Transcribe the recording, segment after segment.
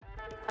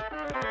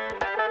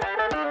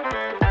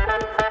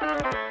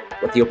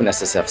What the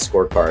OpenSSF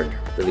scorecard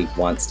really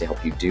wants to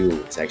help you do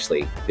is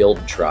actually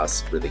build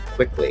trust really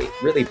quickly,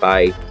 really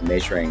by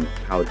measuring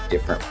how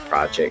different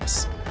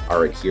projects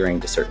are adhering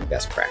to certain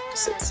best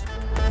practices.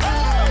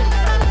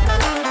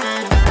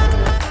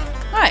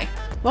 Hi,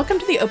 welcome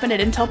to the Open at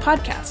Intel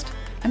podcast.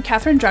 I'm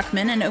Catherine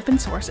Druckman, an open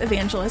source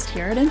evangelist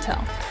here at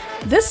Intel.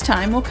 This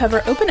time we'll cover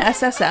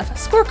OpenSSF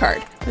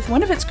Scorecard with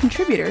one of its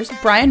contributors,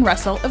 Brian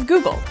Russell of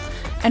Google.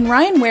 And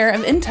Ryan Ware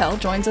of Intel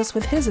joins us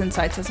with his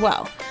insights as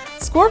well.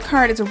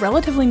 Scorecard is a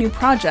relatively new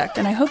project,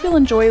 and I hope you'll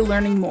enjoy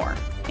learning more.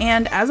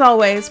 And as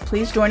always,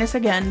 please join us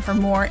again for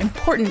more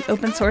important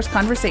open source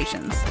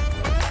conversations.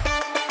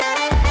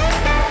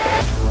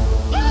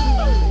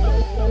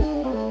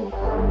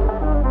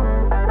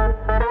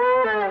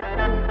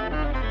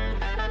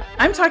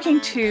 I'm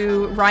talking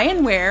to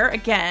Ryan Ware,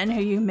 again,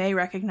 who you may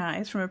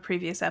recognize from a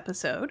previous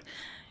episode.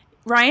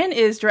 Ryan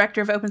is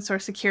Director of Open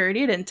Source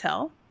Security at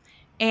Intel.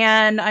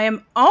 And I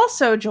am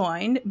also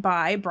joined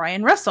by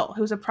Brian Russell,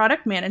 who's a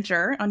product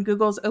manager on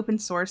Google's open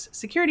source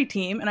security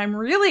team. And I'm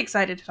really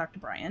excited to talk to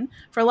Brian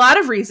for a lot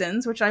of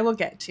reasons, which I will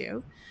get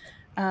to.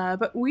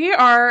 But we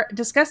are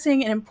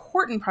discussing an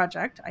important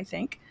project, I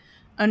think,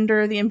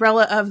 under the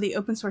umbrella of the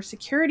Open Source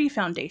Security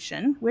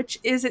Foundation, which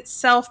is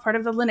itself part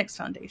of the Linux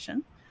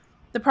Foundation.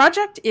 The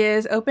project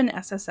is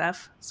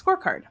OpenSSF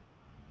Scorecard,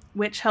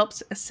 which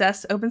helps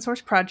assess open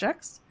source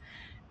projects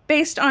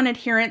based on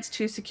adherence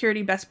to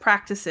security best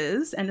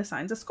practices and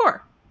assigns a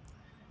score.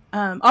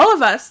 All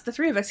of us, the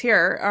three of us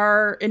here,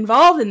 are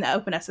involved in the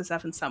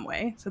OpenSSF in some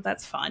way, so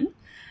that's fun.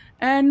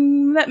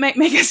 And that might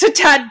make us a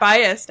tad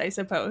biased, I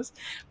suppose.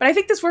 But I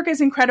think this work is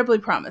incredibly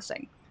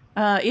promising,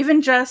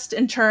 even just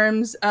in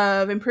terms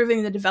of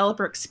improving the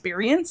developer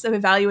experience of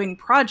evaluating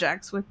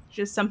projects, which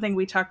is something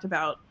we talked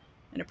about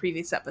in a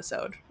previous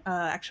episode,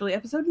 actually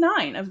episode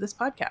 9 of this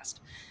podcast.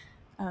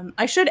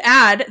 I should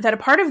add that a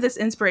part of this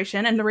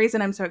inspiration, and the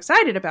reason I'm so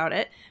excited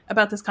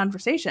about this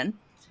conversation,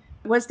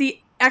 was the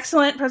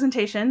excellent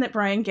presentation that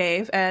Brian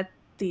gave at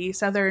the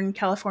Southern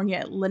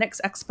California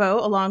Linux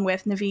Expo, along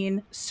with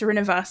Naveen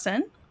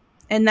Srinivasan.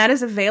 And that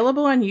is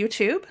available on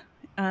YouTube.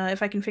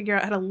 If I can figure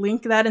out how to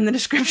link that in the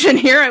description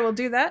here, I will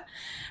do that.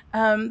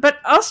 But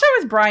I'll start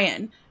with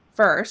Brian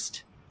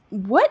first.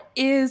 What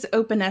is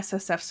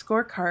OpenSSF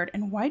Scorecard,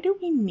 and why do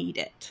we need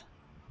it?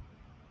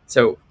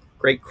 So,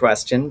 great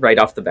question right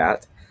off the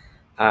bat.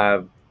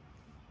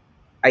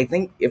 I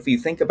think if you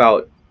think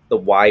about the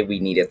why we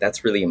need it,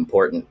 that's really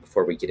important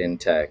before we get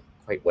into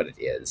quite what it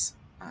is.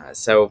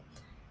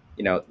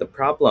 The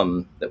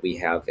problem that we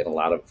have in a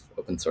lot of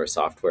open source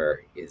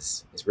software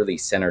is really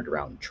centered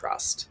around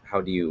trust.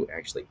 How do you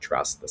actually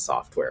trust the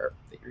software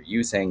that you're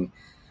using?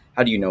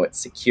 How do you know it's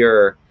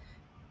secure?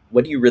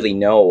 What do you really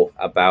know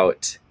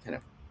about kind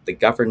of the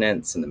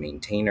governance and the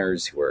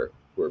maintainers who are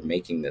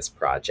making this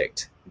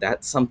project?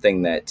 That's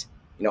something that,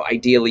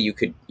 ideally you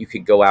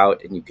could go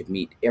out and you could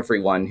meet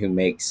everyone who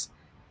makes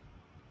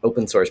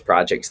open source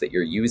projects that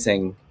you're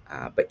using.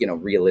 But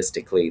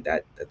realistically,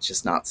 that's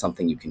just not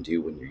something you can do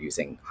when you're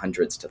using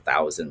hundreds to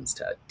thousands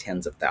to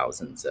tens of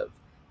thousands of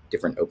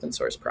different open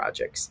source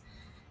projects.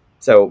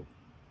 So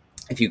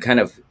if you kind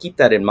of keep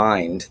that in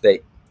mind, that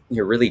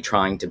you're really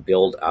trying to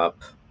build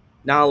up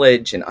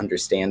knowledge and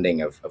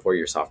understanding of where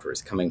your software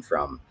is coming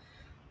from,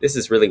 this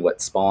is really what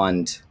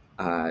spawned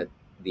the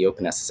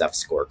OpenSSF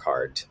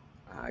scorecard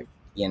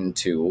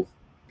into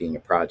being a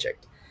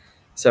project.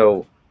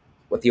 So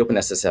what the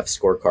OpenSSF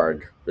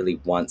scorecard really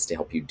wants to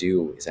help you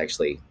do is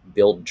actually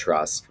build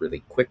trust really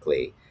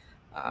quickly,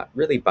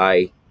 really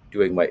by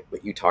doing what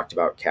you talked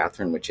about,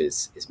 Catherine, which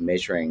is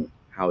measuring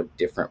how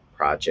different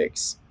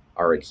projects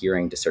are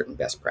adhering to certain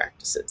best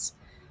practices.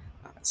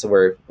 So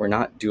we're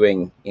not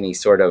doing any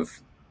sort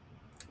of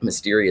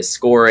mysterious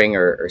scoring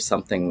or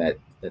something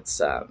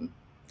that's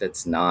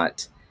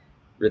not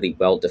really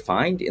well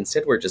defined.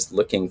 Instead, we're just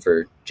looking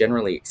for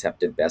generally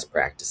accepted best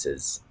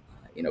practices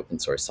in open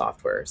source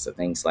software. So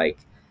things like,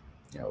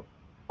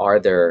 are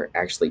there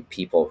actually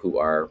people who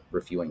are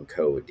reviewing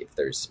code if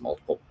there's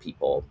multiple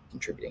people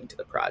contributing to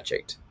the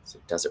project? So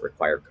does it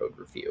require code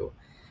review?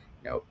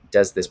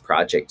 Does this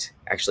project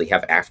actually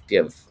have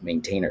active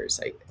maintainers?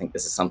 I think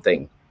this is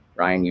something,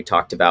 Ryan, you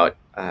talked about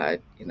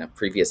in a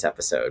previous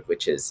episode,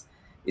 which is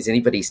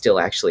anybody still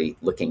actually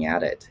looking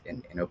at it?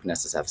 And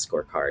OpenSSF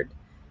scorecard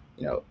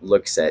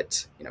looks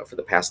at, for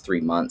the past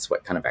 3 months,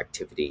 what kind of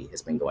activity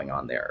has been going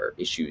on there? Are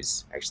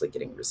issues actually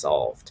getting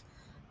resolved?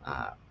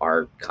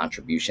 Are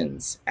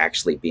contributions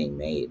actually being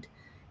made?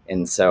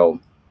 And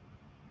so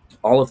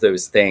all of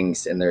those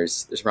things, and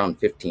there's around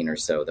 15 or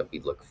so that we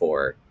look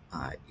for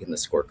in the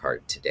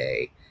scorecard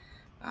today.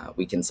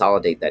 We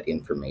consolidate that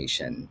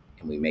information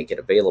and we make it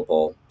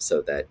available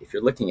so that if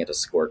you're looking at a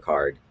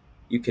scorecard,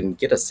 you can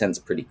get a sense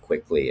pretty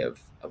quickly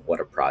of what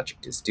a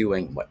project is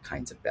doing, what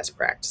kinds of best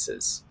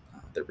practices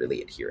they're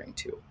really adhering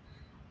to.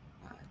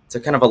 So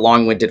kind of a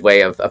long-winded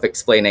way of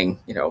explaining,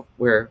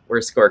 where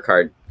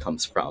Scorecard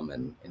comes from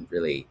and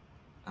really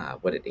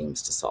what it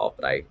aims to solve.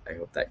 But I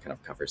hope that kind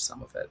of covers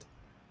some of it.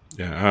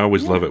 Yeah, I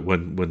always love Yeah. it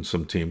when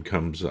some team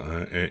comes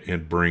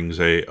and brings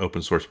a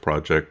open source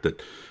project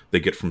that they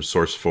get from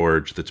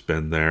SourceForge that's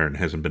been there and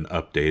hasn't been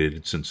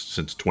updated since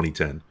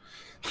 2010.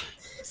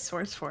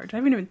 SourceForge. I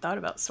haven't even thought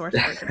about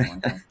SourceForge in a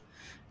long time.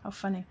 How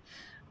funny.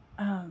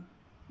 Um,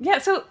 yeah.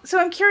 So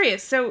I'm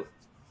curious.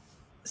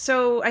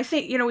 So I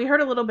think we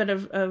heard a little bit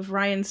of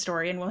Ryan's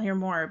story, and we'll hear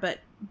more. But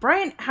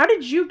Brian, how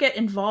did you get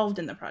involved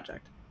in the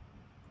project?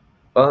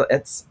 Well,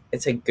 it's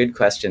a good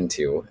question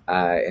too,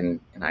 and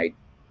I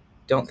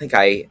don't think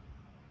I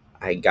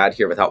got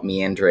here without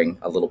meandering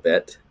a little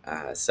bit.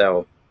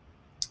 So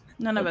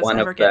None of us one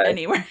of ever get the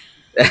anywhere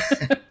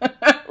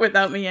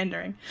without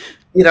meandering.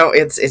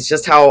 it's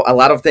just how a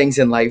lot of things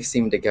in life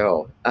seem to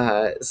go.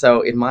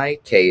 So in my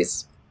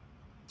case,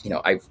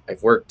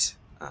 I've worked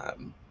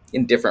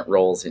in different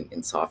roles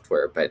in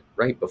software, but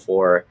right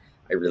before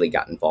I really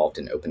got involved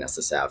in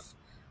OpenSSF,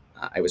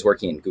 I was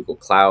working in Google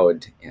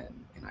Cloud,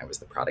 and I was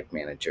the product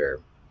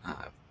manager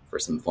for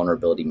some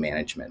vulnerability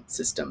management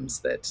systems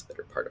that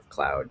are part of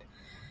cloud.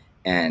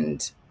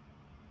 And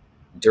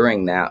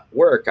during that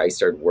work, I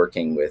started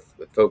working with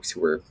folks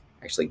who were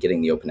actually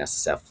getting the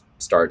OpenSSF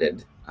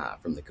started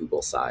from the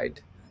Google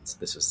side. So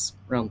this was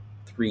around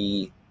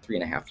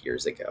 3.5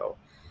 years ago.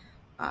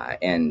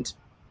 And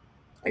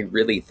I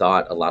really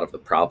thought a lot of the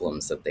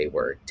problems that they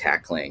were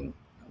tackling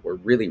were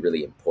really,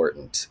 really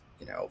important,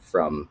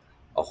 from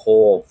a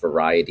whole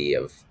variety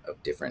of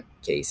different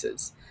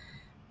cases.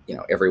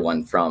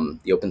 Everyone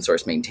from the open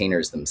source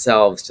maintainers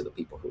themselves to the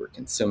people who were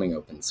consuming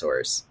open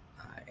source.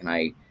 And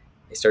I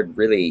started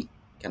really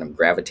kind of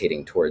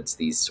gravitating towards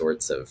these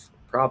sorts of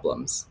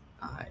problems.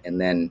 And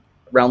then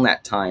around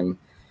that time,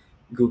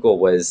 Google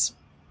was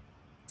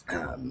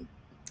um,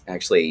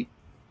 actually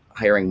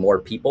hiring more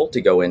people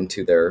to go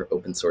into their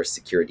open source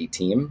security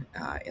team.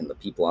 And the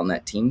people on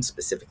that team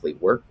specifically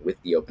work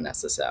with the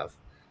OpenSSF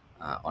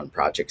on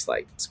projects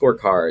like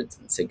Scorecards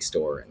and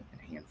SigStore and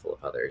a handful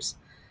of others.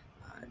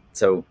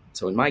 So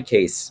in my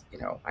case,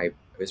 I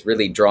was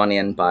really drawn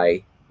in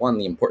by one,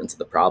 the importance of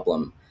the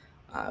problem,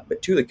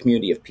 but two, the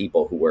community of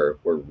people who were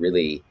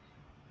really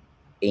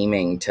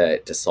aiming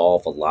to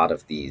solve a lot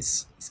of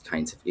these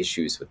kinds of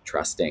issues with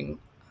trusting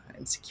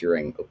and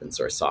securing open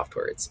source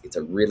software. It's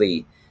a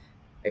really,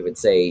 I would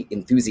say,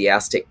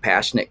 enthusiastic,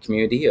 passionate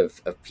community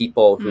of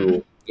people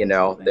who,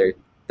 Absolutely.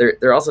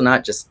 they're also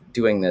not just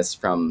doing this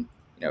from,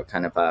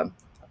 kind of a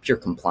pure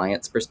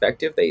compliance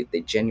perspective. They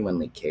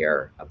genuinely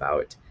care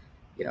about,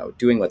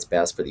 doing what's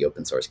best for the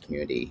open source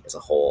community as a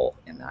whole.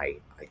 And I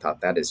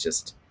thought that is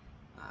just,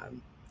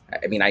 um,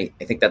 I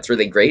think that's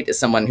really great as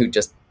someone who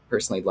just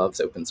personally loves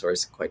open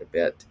source quite a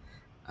bit.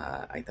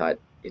 I thought,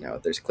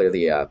 there's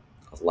clearly a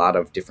lot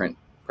of different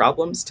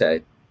problems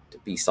to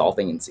be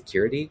solving in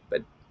security,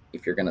 but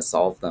if you're going to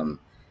solve them,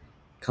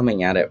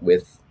 coming at it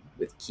with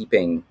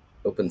keeping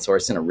open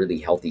source in a really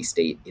healthy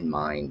state in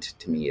mind,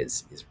 to me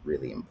is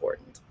really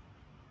important.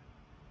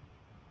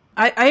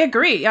 I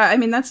agree. Yeah, I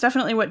mean that's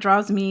definitely what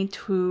draws me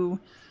to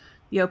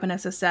the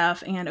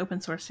OpenSSF and open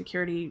source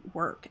security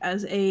work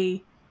as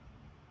a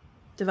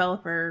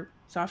developer,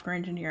 software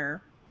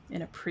engineer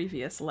in a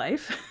previous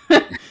life.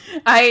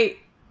 I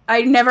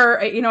I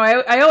never,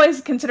 I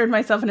always considered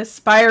myself an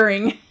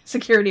aspiring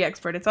security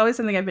expert. It's always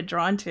something I've been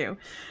drawn to.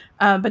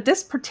 But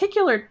this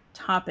particular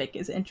topic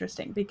is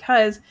interesting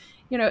because,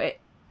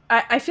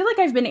 I feel like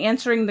I've been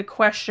answering the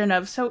question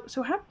of so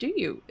how do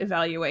you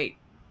evaluate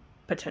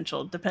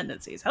potential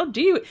dependencies? How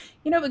do you,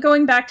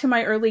 going back to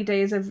my early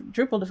days of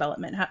Drupal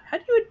development, how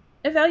do you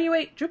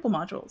evaluate Drupal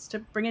modules to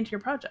bring into your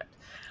project?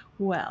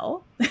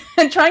 Well,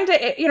 and trying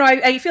to,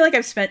 I feel like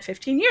I've spent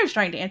 15 years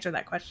trying to answer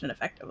that question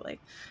effectively.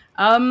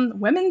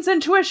 Women's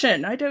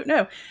intuition, I don't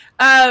know.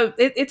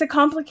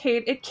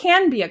 It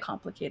can be a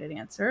complicated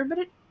answer,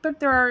 but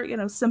there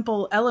are,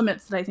 simple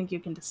elements that I think you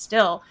can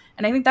distill.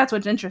 And I think that's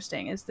what's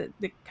interesting is the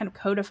kind of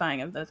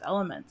codifying of those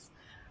elements.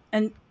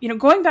 And,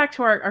 going back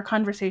to our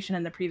conversation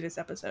in the previous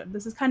episode,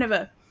 this is kind of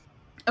a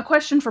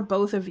question for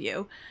both of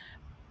you.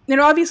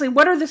 Obviously,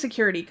 what are the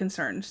security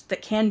concerns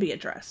that can be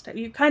addressed?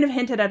 You kind of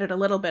hinted at it a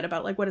little bit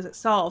about like what does it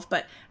solve,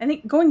 but I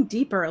think going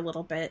deeper a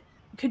little bit,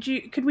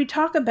 could we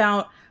talk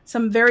about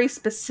some very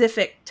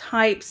specific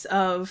types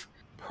of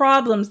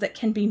problems that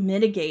can be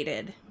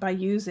mitigated by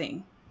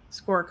using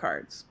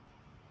scorecards?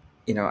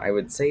 I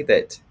would say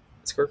that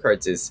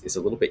scorecards is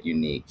a little bit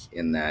unique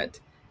in that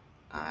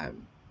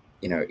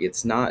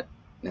it's not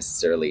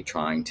necessarily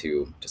trying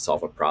to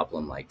solve a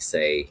problem like,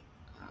 say,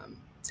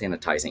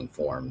 sanitizing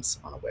forms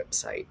on a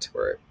website,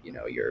 where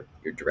you're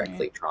Right.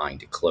 directly trying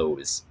to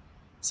close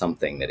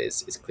something that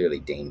is clearly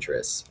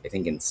dangerous. I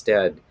think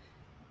instead,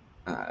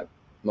 uh,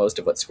 most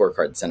of what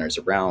scorecard centers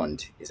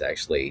around is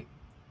actually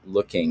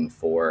looking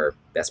for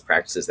best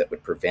practices that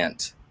would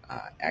prevent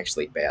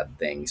actually bad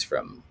things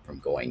from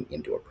going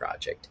into a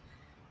project.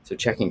 So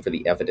checking for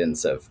the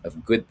evidence of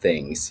good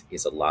things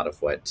is a lot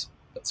of what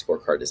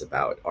scorecard is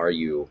about. Are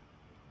you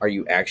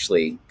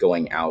actually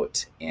going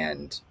out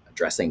and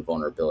addressing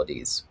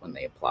vulnerabilities when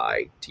they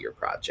apply to your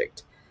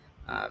project?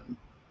 Um,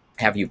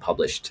 have you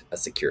published a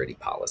security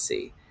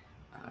policy?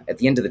 At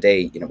the end of the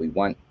day, we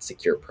want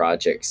secure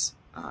projects,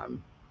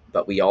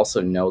 but we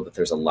also know that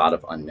there's a lot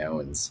of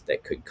unknowns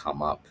that could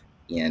come up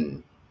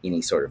in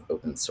any sort of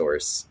open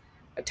source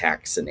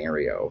attack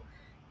scenario.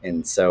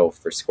 And so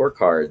for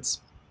scorecards,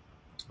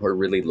 we're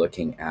really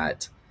looking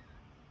at,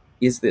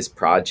 is this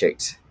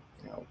project,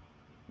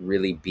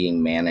 really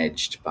being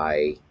managed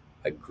by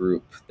a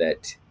group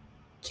that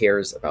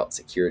cares about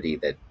security,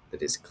 that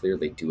is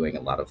clearly doing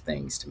a lot of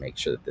things to make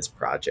sure that this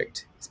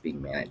project is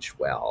being managed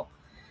well.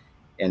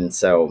 And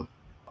so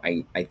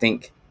I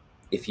think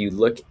if you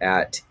look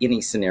at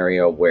any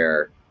scenario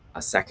where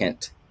a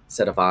second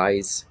set of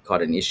eyes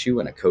caught an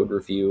issue in a code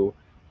review,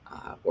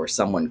 or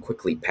someone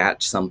quickly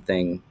patched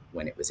something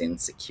when it was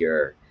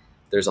insecure,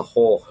 there's a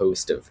whole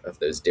host of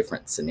those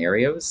different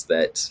scenarios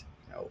that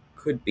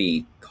could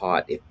be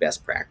caught if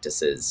best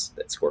practices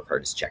that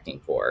Scorecard is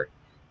checking for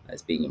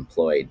is being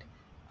employed.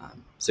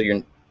 So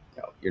you're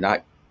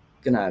not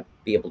going to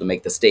be able to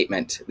make the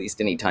statement, at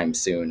least anytime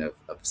soon,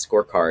 of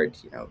Scorecard,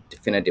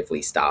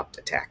 definitively stopped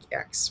attack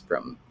X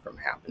from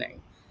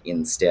happening.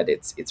 Instead,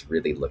 it's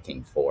really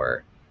looking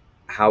for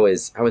how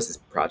is this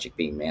project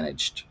being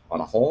managed on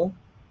a whole.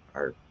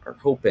 Our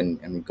hope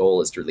and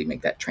goal is to really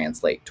make that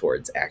translate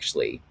towards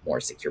actually more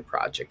secure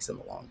projects in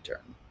the long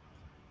term.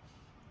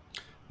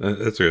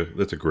 That's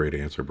a great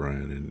answer,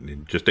 Brian.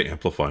 And just to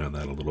amplify on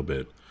that a little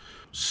bit,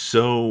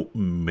 so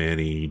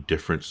many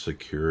different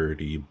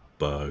security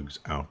bugs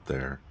out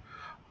there.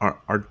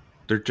 Are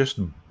they're just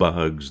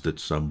bugs that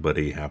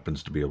somebody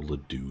happens to be able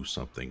to do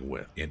something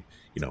with? And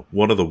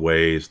one of the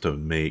ways to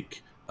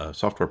make a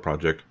software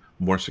project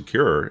more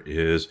secure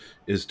is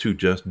to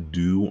just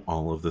do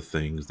all of the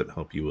things that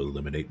help you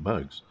eliminate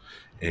bugs.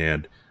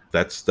 And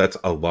that's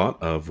a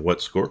lot of what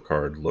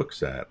Scorecard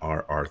looks at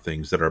are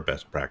things that are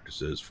best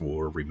practices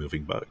for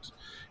removing bugs.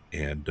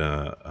 And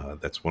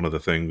that's one of the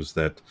things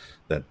that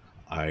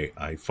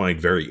I find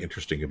very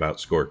interesting about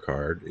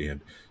Scorecard.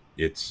 And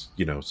it's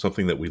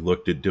something that we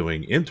looked at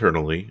doing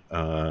internally,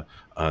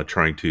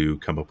 trying to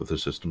come up with a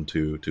system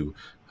to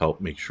help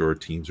make sure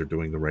teams are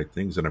doing the right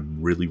things. And I'm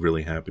really,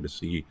 really happy to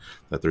see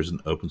that there's an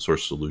open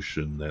source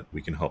solution that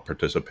we can help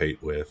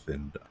participate with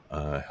and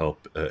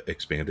help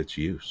expand its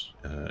use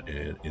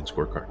in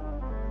Scorecard.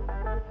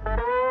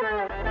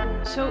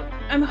 So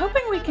I'm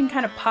hoping we can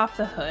kind of pop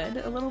the hood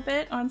a little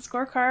bit on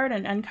Scorecard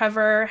and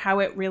uncover how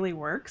it really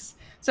works.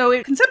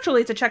 So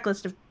conceptually, it's a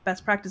checklist of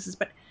best practices,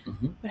 but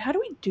how do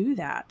we do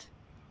that?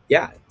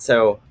 Yeah,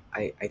 so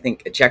I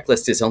think a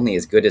checklist is only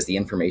as good as the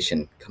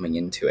information coming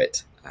into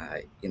it.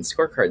 In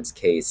Scorecard's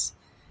case,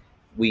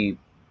 we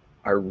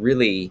are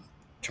really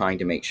trying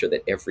to make sure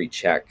that every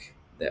check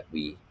that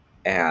we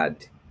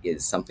add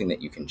is something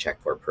that you can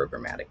check for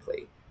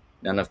programmatically.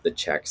 None of the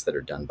checks that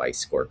are done by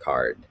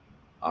Scorecard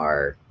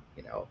are,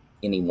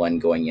 anyone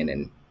going in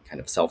and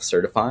kind of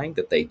self-certifying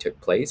that they took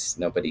place.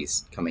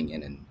 Nobody's coming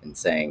in and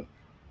saying,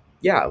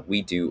 yeah,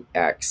 we do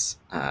X,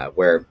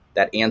 where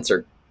that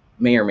answer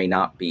may or may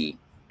not be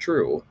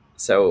true.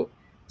 So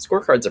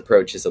Scorecard's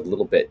approach is a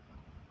little bit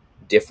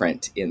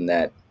different in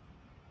that,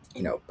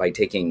 by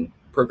taking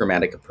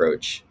programmatic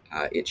approach,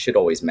 it should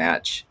always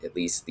match at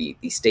least the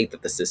state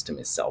that the system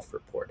is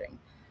self-reporting.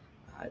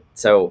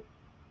 So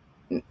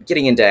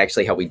getting into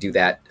actually how we do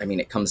that,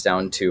 it comes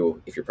down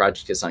to, if your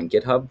project is on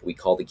GitHub, we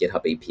call the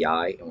GitHub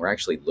API, and we're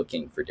actually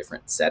looking for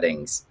different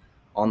settings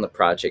on the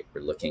project. We're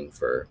looking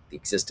for the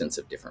existence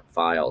of different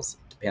files.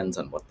 It depends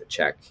on what the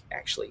check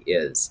actually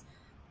is.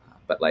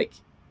 But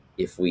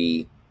if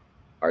we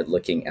are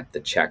looking at the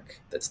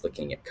check that's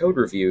looking at code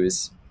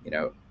reviews,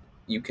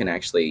 you can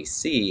actually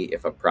see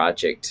if a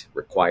project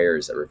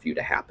requires a review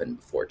to happen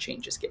before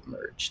changes get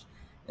merged.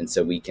 And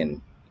so we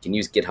can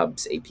use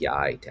GitHub's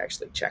API to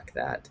actually check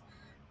that.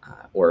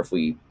 Or if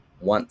we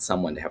want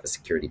someone to have a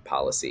security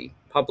policy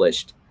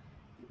published,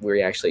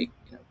 we actually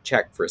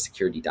check for a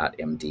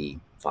security.md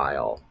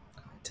file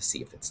to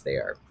see if it's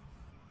there.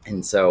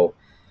 And so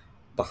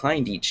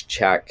behind each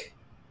check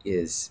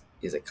is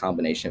a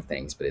combination of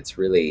things, but it's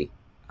really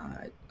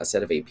a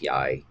set of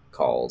API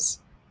calls,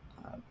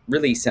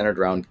 really centered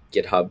around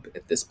GitHub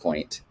at this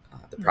point.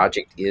 The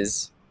project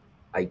is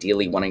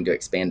ideally wanting to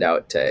expand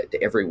out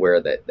to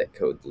everywhere that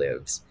code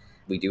lives.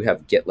 We do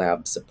have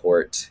GitLab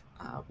support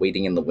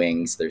waiting in the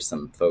wings. There's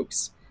some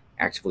folks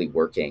actively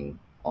working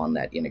on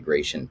that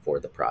integration for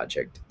the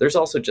project. There's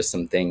also just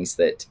some things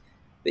that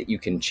you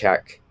can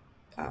check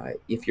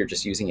if you're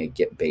just using a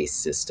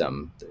Git-based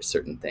system. There's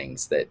certain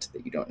things that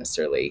you don't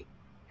necessarily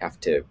have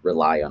to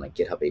rely on a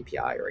GitHub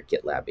API or a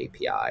GitLab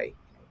API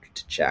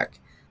to check.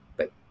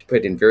 But to put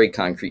it in very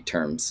concrete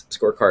terms,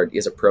 Scorecard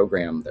is a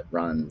program that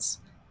runs,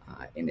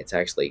 and it's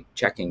actually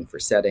checking for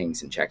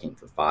settings and checking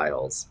for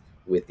files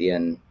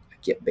within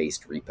a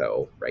Git-based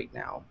repo right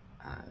now.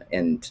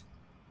 And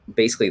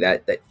basically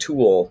that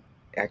tool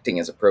acting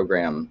as a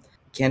program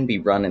can be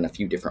run in a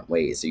few different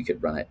ways. So you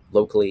could run it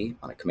locally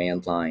on a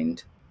command line.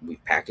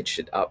 We've packaged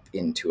it up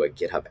into a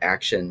GitHub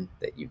action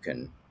that you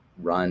can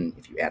run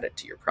if you add it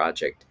to your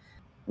project.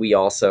 We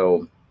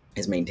also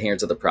as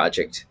maintainers of the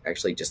project,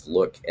 actually just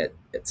look at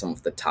some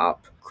of the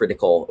top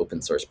critical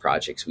open source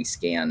projects. We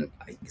scan,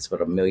 I think it's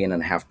about 1.5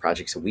 million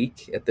projects a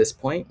week at this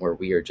point, where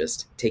we are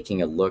just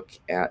taking a look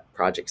at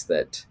projects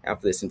that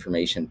have this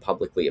information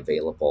publicly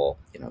available.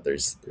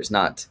 There's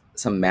not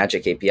some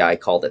magic API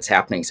call that's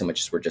happening so much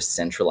as we're just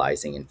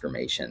centralizing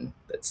information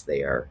that's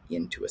there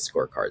into a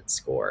scorecard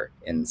score.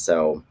 And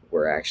so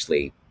we're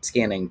actually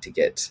scanning to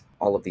get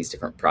all of these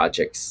different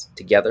projects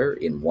together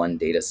in one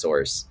data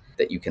source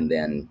that you can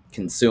then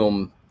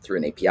consume through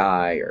an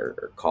API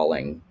or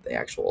calling the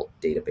actual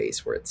database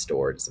where it's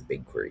stored as a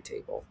BigQuery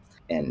table.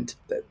 And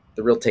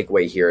the real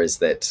takeaway here is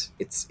that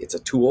it's a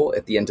tool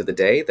at the end of the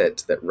day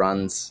that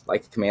runs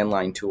like a command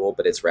line tool,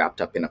 but it's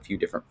wrapped up in a few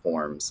different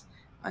forms,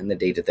 and the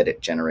data that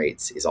it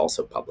generates is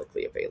also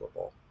publicly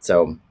available.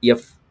 So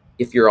if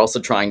you're also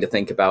trying to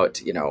think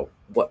about,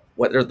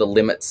 what are the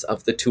limits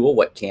of the tool,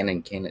 what can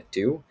and can't it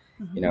do?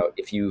 Mm-hmm.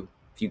 If you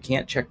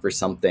can't check for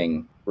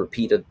something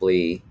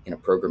repeatedly in a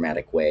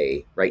programmatic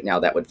way, right now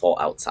that would fall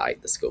outside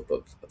the scope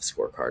of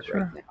Scorecard.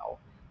 Sure. Right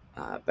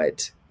now.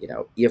 But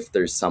if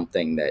there's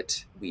something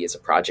that we as a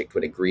project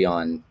would agree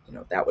on,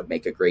 that would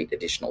make a great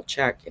additional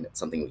check, and it's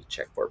something we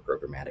check for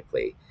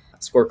programmatically.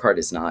 Scorecard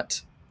is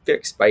not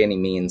fixed by any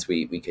means.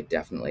 We could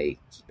definitely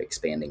keep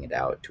expanding it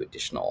out to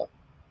additional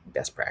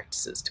best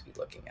practices to be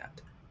looking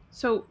at.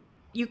 So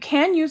you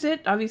can use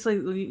it,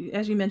 obviously,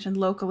 as you mentioned,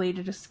 locally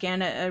to just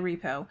scan a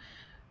repo.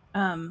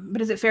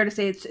 But is it fair to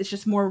say it's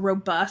just more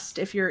robust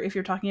if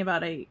you're talking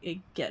about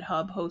a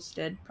GitHub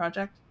hosted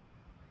project?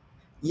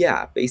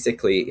 Yeah,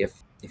 basically,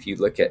 if you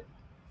look at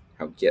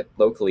how Git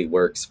locally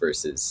works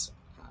versus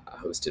a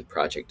hosted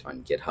project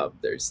on GitHub,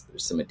 there's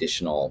some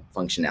additional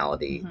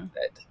functionality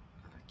that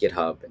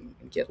GitHub and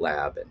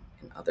GitLab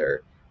and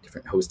other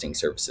different hosting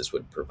services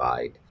would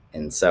provide.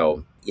 And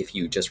so if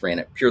you just ran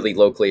it purely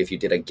locally, if you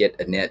did a git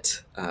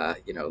init,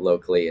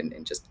 locally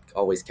and just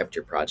always kept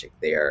your project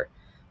there,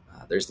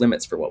 there's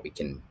limits for what we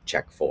can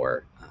check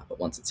for. But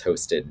once it's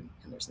hosted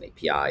and there's an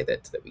API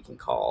that we can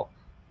call,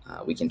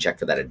 we can check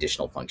for that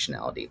additional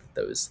functionality that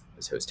those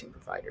hosting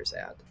providers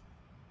add.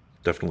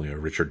 Definitely a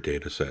richer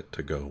data set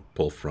to go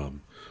pull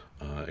from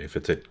if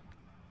it's at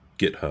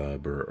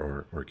GitHub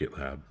or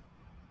GitLab.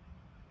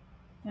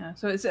 Yeah,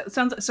 so it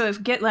sounds so.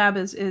 If GitLab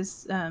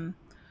is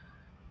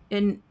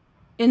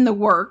in the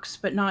works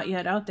but not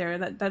yet out there,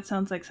 that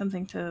sounds like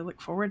something to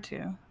look forward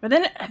to. But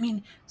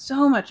then,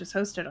 so much is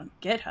hosted on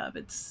GitHub.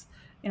 It's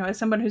as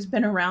someone who's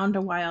been around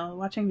a while,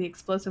 watching the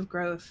explosive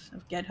growth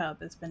of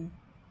GitHub has been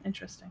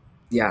interesting.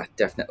 Yeah,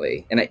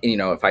 definitely. And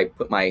if I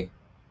put my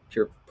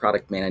pure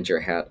product manager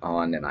hat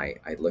on and I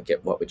look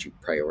at what would you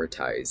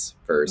prioritize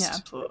first, yeah,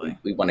 absolutely.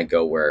 We want to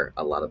go where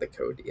a lot of the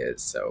code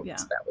is. So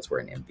that was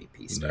where an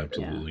MVP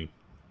started. Absolutely. Yeah.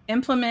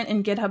 Implement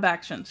in GitHub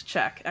Actions.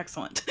 Check.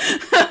 Excellent.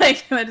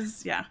 That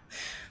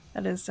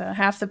is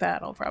half the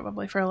battle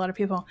probably for a lot of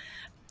people.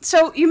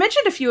 So you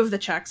mentioned a few of the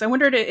checks. I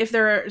wondered if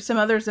there are some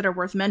others that are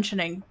worth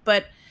mentioning,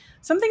 but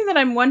something that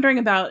I'm wondering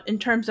about in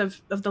terms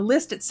of the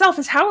list itself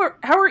is how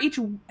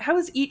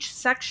is each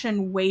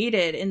section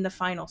weighted in the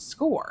final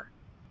score?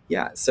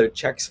 Yeah, so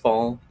checks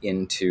fall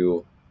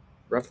into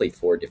roughly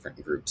 4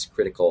 different groups: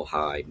 critical,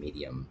 high,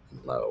 medium,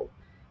 and low.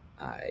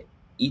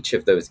 Each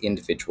of those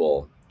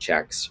individual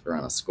checks are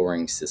on a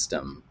scoring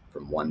system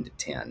from 1 to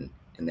 10,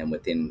 and then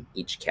within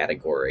each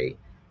category,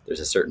 there's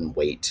a certain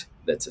weight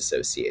that's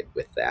associated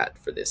with that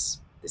for this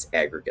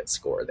aggregate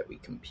score that we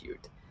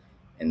compute.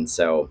 And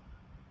so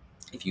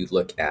if you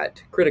look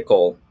at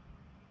critical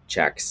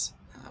checks,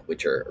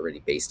 which are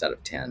already based out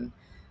of 10,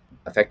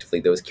 effectively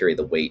those carry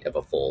the weight of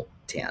a full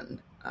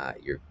 10.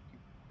 You're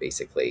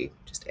basically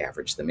just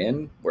average them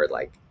in, where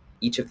like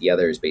each of the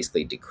others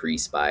basically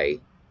decrease by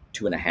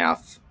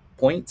 2.5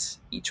 points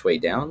each way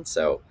down.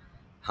 So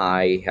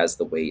high has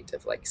the weight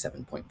of like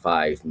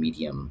 7.5,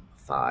 medium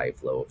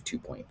 5, low of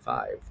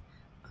 2.5.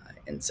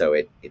 And so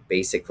it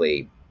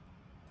basically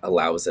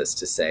allows us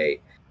to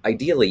say,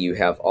 ideally you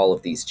have all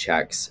of these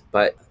checks,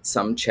 but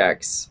some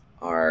checks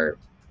are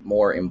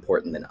more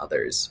important than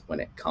others when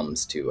it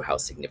comes to how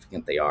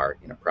significant they are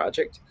in a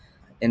project.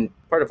 And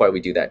part of why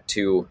we do that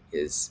too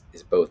is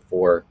both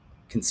for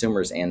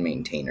consumers and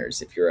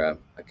maintainers. If you're a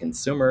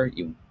consumer,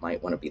 you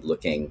might want to be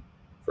looking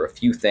for a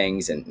few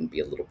things and be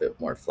a little bit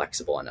more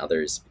flexible on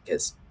others,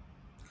 because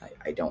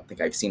I don't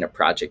think I've seen a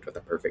project with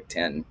a perfect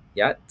 10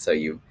 yet. So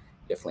you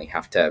definitely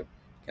have to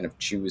kind of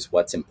choose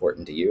what's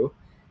important to you.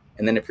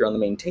 And then if you're on the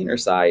maintainer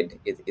side,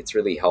 it's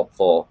really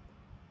helpful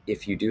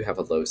if you do have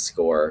a low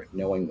score,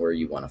 knowing where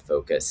you want to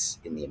focus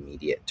in the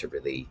immediate to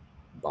really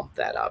bump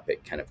that up.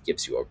 It kind of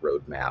gives you a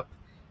roadmap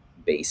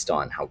based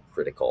on how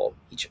critical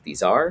each of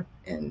these are.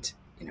 And,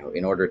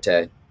 in order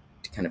to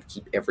kind of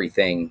keep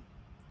everything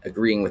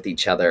agreeing with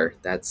each other,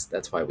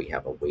 that's why we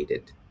have a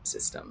weighted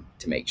system,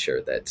 to make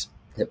sure that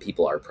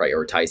people are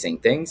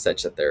prioritizing things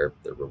such that they're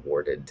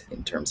rewarded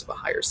in terms of a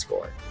higher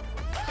score.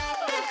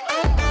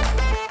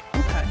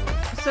 Okay.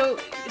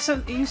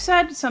 So you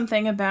said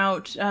something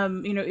about,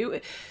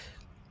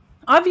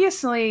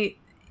 obviously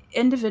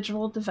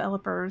individual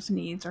developers'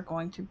 needs are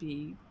going to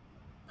be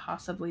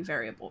possibly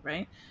variable,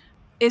 right?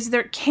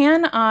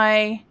 Can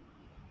I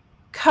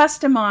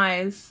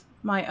customize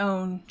my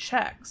own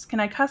checks? Can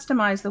I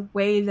customize the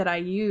way that I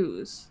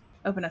use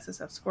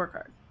OpenSSF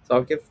Scorecard? So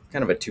I'll give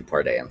kind of a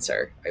two-part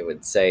answer. I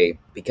would say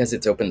because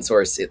it's open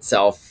source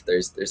itself,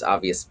 there's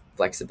obvious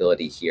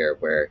flexibility here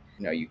where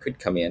you could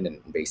come in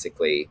and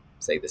basically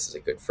say this is a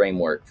good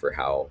framework for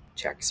how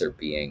checks are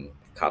being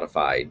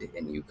codified,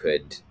 and you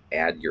could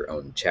add your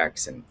own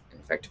checks and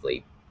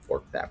effectively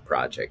fork that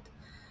project.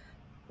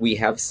 We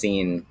have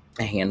seen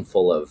a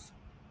handful of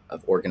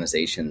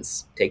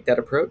organizations take that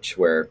approach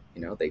where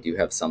they do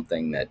have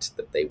something that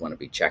they want to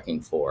be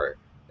checking for.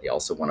 They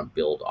also want to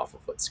build off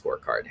of what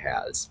Scorecard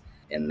has,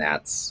 and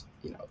that's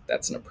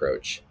an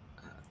approach.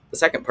 The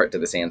second part to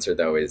this answer,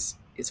 though, is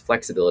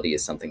flexibility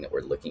is something that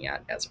we're looking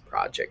at as a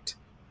project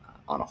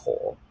on a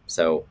whole.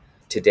 So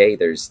today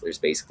there's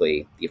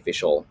basically the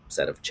official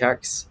set of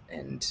checks,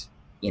 and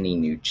any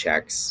new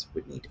checks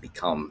would need to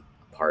become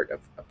part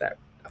of that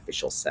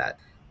official set.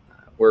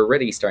 We're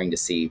already starting to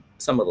see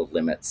some of the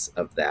limits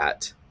of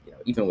that,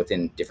 even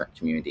within different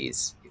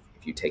communities.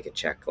 If you take a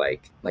check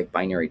like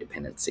binary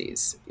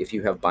dependencies, if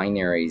you have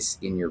binaries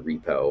in your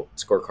repo,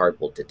 Scorecard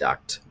will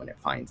deduct when it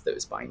finds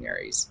those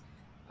binaries.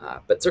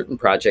 But certain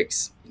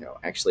projects,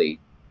 actually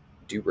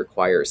do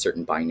require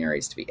certain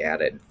binaries to be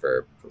added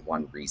for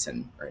one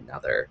reason or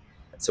another.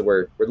 So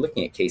we're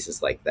looking at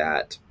cases like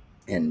that,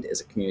 and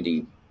as a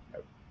community,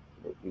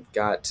 we've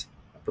got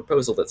a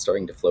proposal that's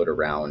starting to float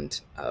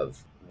around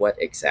of what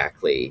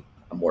exactly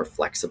a more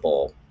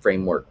flexible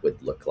framework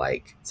would look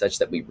like, such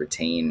that we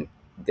retain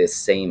this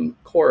same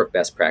core of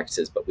best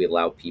practices, but we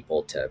allow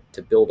people to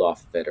build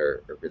off of it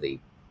or really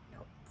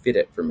fit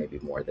it for maybe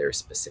more their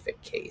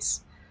specific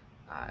case.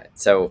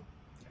 So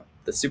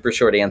the super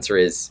short answer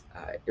is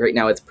right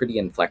now it's pretty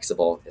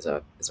inflexible as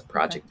a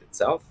project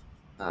itself.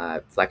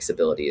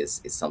 Flexibility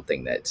is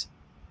something that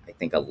I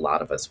think a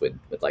lot of us would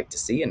like to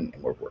see, and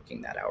we're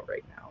working that out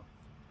right now.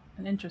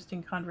 An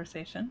interesting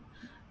conversation.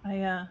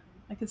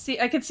 I could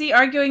see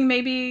arguing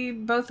maybe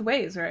both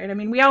ways, right? I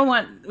mean, we all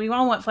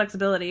want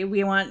flexibility.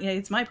 We want,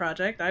 it's my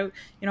project.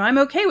 I'm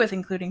okay with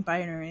including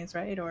binaries,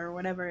 right, or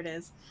whatever it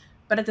is.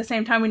 But at the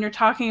same time, when you're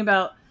talking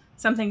about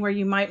something where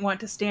you might want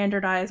to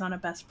standardize on a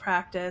best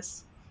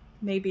practice,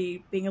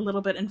 maybe being a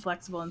little bit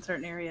inflexible in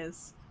certain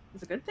areas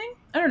is a good thing.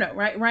 I don't know,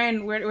 right?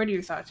 Ryan, where are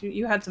your thoughts?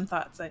 You had some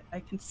thoughts. I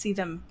can see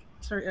them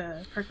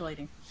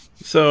percolating.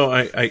 So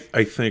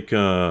I think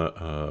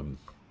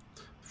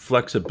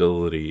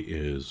flexibility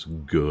is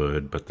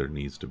good, but there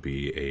needs to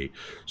be a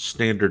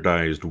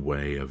standardized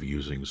way of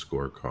using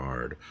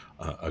Scorecard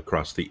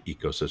across the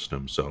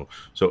ecosystem.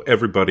 So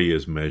everybody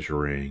is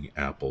measuring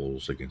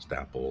apples against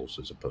apples,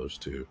 as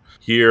opposed to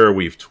here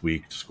we've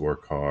tweaked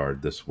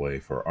Scorecard this way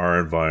for our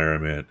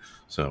environment,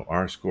 so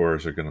our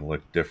scores are going to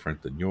look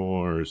different than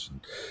yours,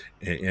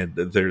 and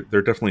there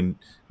definitely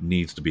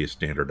needs to be a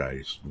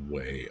standardized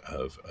way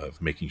of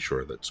making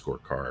sure that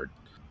Scorecard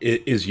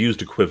is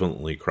used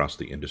equivalently across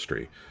the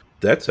industry.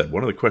 That said,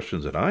 one of the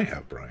questions that I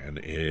have, Brian,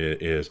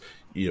 is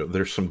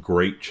there's some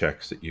great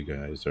checks that you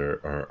guys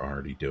are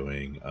already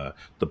doing,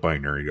 the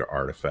binary to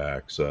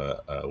artifacts,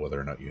 whether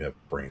or not you have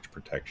branch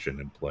protection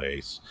in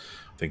place,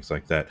 things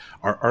like that.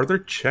 Are there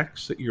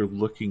checks that you're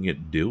looking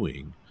at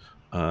doing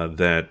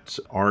that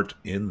aren't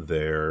in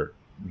there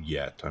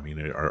yet? I mean,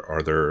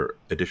 are there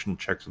additional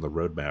checks on the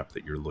roadmap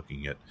that you're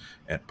looking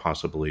at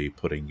possibly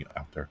putting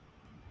out there?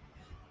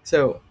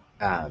 So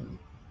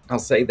I'll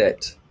say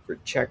that for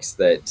checks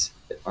that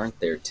aren't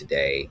there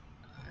today,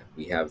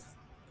 we have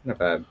kind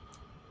of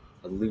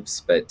a loose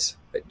but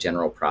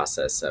general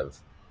process of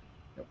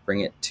bring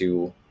it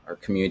to our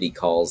community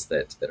calls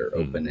that are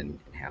open and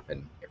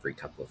happen every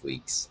couple of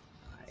weeks,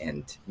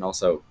 and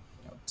also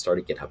start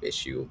a GitHub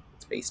issue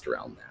that's based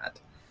around that.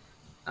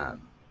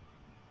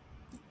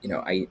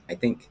 I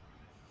think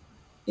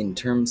in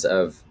terms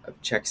of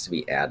checks to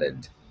be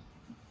added,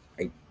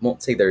 I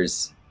won't say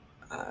there's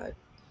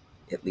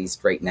at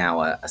least right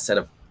now a set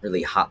of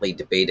really hotly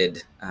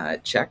debated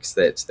checks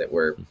that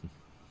we're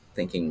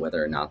thinking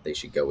whether or not they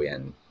should go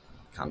in.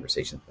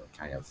 Conversations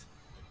kind of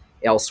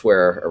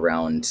elsewhere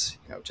around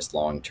just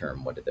long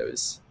term, what do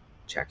those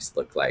checks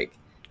look like?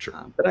 Sure.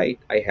 But I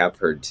have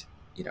heard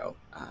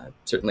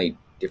certainly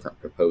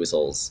different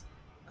proposals,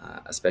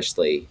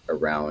 especially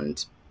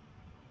around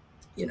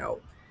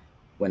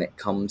when it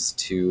comes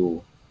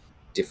to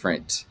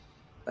different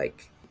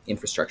like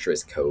infrastructure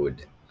as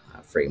code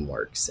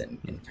frameworks and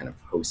kind of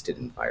hosted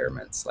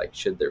environments. Like,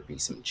 should there be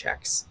some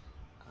checks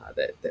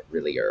that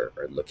really are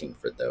looking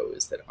for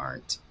those that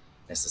aren't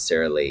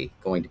necessarily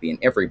going to be in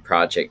every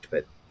project,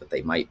 but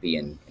they might be,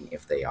 and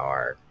if they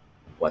are,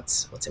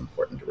 what's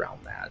important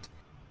around that?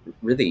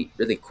 Really,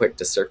 really quick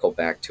to circle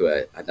back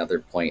to another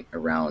point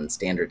around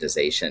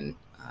standardization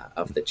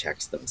of the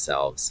checks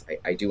themselves.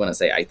 I do want to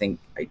say I think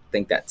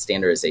that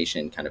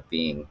standardization kind of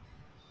being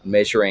a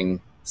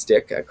measuring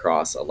stick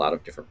across a lot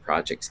of different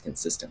projects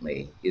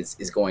consistently is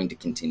going to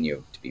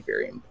continue to be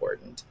very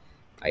important.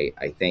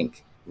 I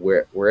think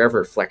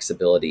wherever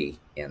flexibility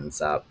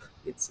ends up,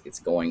 it's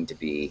going to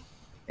be,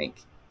 I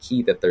think,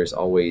 key that there's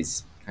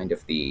always kind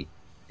of the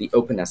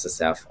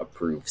OpenSSF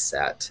approved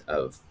set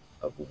of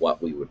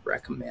what we would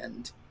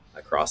recommend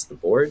across the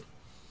board,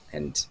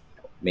 and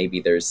maybe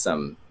there's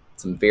some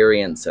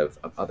variants of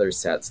other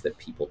sets that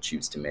people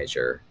choose to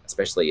measure,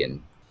 especially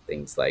in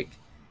things like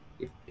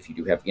if you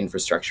do have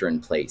infrastructure in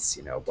place,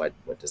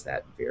 what does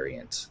that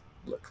variant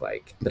look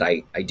like? But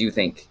I do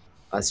think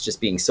us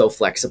just being so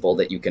flexible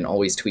that you can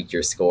always tweak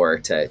your score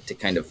to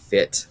kind of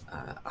fit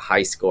a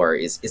high score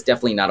is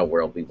definitely not a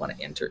world we want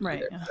to enter Right,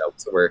 either. yeah.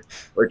 So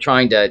we're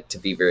trying to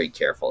be very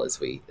careful as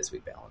we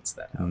balance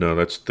that out. No,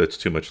 that's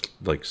too much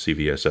like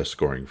CVSS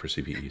scoring for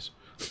CVEs.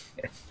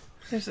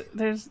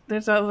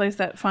 There's always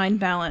that fine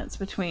balance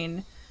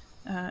between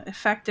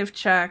effective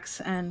checks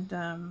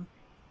and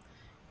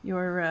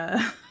your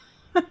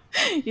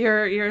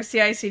your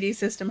CI/CD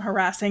system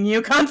harassing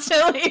you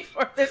constantly.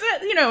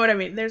 You know what I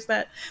mean? There's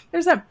that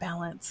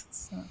balance.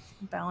 It's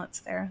a balance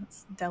there.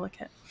 It's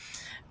delicate.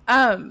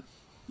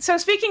 So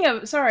speaking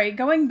of,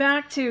 going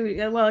back to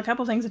a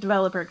couple things of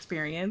developer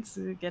experience,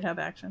 GitHub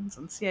Actions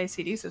and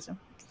CI/CD system.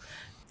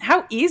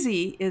 How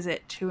easy is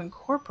it to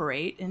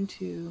incorporate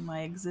into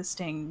my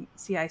existing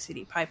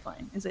CI/CD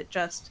pipeline? Is it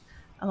just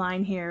a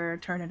line here,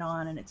 turn it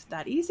on, and it's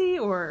that easy,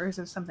 or is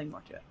there something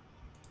more to it?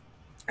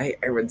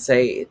 I would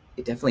say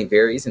it definitely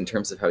varies in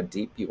terms of how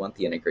deep you want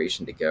the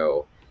integration to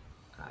go.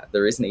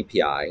 There is an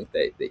API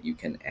that you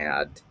can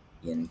add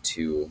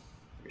into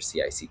your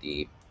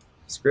CI/CD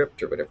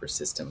script or whatever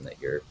system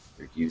that you're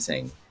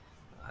using,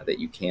 that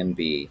you can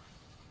be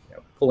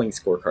pulling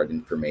scorecard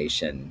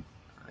information.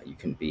 You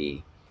can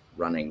be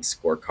running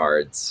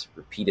scorecards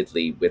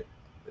repeatedly with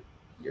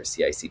your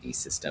CI/CD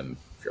system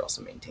if you're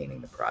also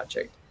maintaining the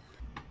project.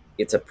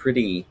 It's a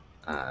pretty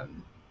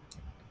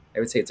I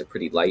would say it's a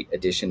pretty light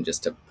addition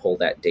just to pull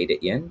that data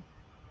in.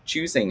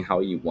 Choosing how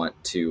you want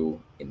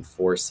to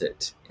enforce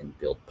it and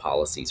build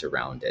policies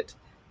around it,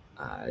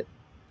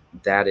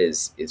 that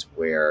is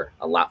where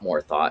a lot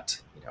more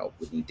thought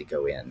would need to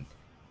go in.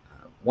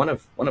 One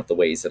of the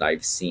ways that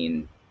I've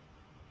seen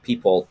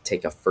people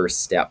take a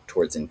first step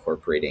towards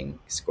incorporating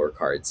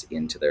scorecards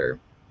into their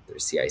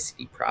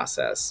CI/CD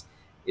process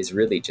is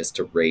really just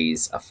to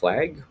raise a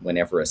flag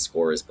whenever a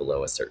score is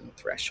below a certain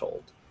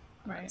threshold.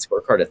 Right.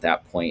 Scorecard at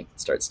that point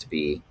starts to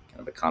be kind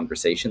of a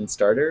conversation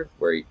starter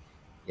where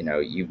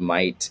you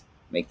might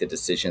make the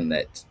decision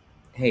that,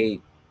 hey,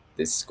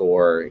 this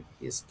score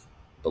is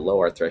below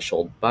our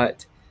threshold,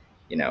 but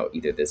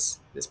either this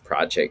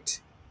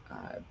project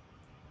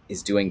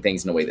is doing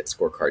things in a way that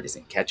scorecard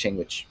isn't catching,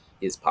 which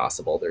is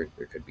possible. There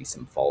could be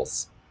some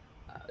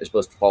there's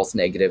both false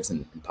negatives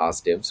and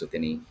positives with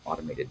any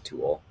automated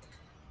tool.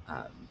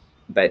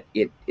 But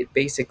it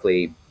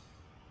basically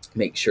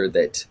makes sure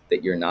that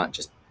you're not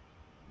just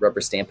rubber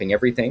stamping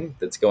everything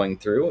that's going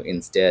through.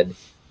 Instead,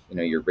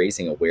 you're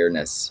raising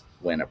awareness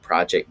when a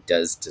project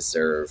does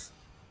deserve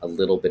a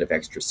little bit of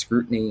extra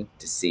scrutiny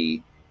to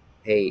see,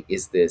 hey,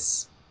 is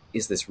this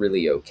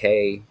really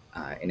okay?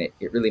 And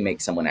it really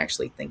makes someone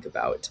actually think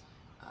about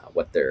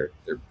what they're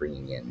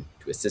bringing in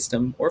to a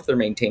system, or if they're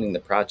maintaining the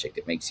project,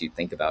 it makes you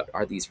think about,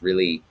 are these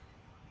really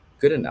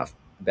good enough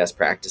best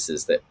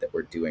practices that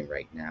we're doing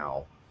right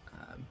now?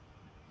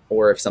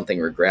 Or if something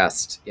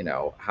regressed,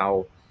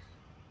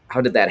 how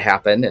did that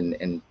happen?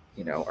 And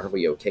are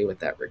we okay with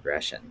that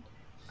regression?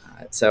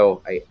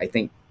 So I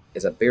think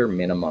as a bare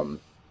minimum,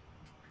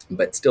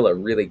 but still a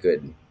really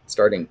good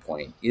starting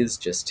point, is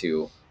just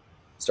to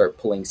start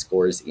pulling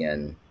scores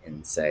in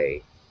and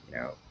say,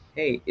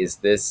 hey, is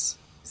this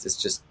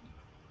just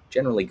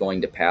generally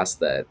going to pass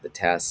the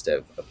test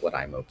of what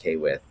I'm okay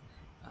with?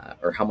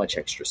 Or how much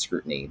extra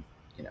scrutiny,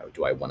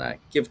 do I want to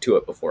give to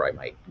it before I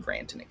might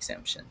grant an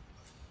exemption?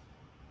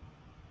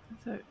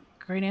 That's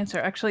a great answer.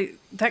 Actually,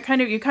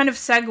 you kind of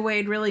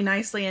segued really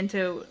nicely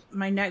into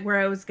where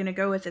I was going to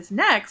go with this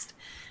next,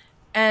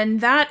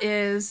 and that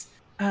is,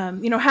 how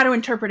to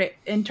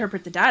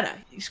interpret the data.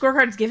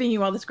 Scorecard's giving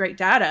you all this great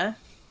data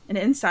and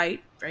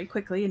insight very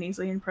quickly and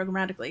easily and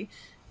programmatically,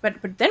 but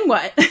then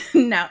what?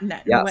 Yes.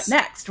 What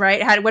next,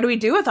 right? What do we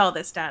do with all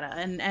this data?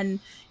 And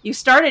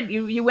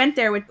you went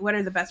there with what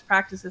are the best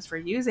practices for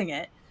using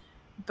it,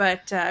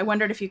 but I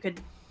wondered if you could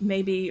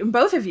maybe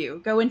both of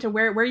you go into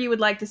where you would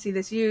like to see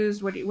this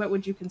used. What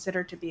would you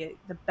consider to be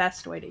the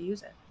best way to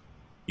use it?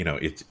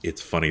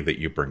 It's funny that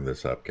you bring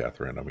this up,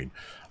 Catherine. I mean,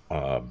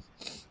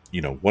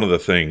 one of the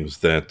things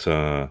that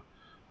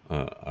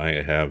I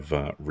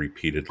have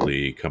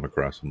repeatedly come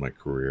across in my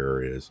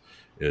career is,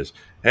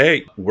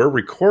 hey, we're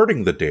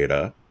recording the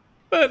data,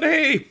 but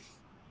hey,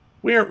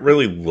 we aren't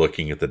really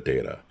looking at the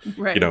data.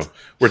 Right.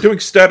 We're doing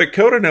static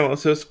code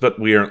analysis, but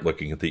we aren't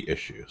looking at the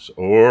issues.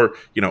 Or,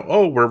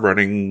 we're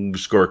running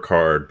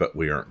scorecard, but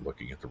we aren't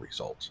looking at the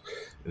results.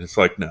 And it's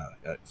like, no,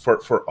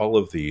 for all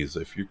of these,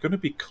 if you're going to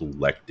be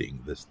collecting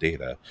this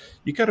data,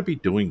 you got to be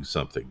doing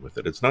something with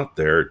it. It's not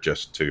there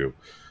just to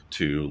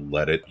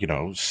let it,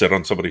 sit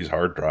on somebody's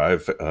hard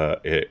drive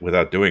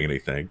without doing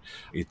anything.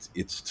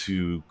 It's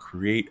to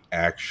create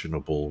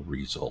actionable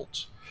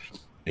results.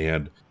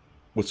 And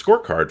with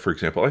Scorecard, for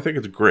example, I think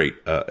it's great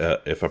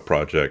if a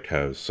project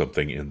has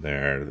something in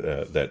there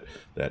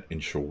that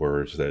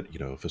ensures that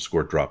if a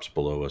score drops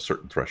below a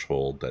certain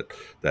threshold,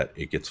 that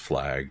it gets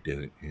flagged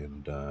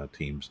and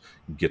teams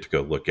get to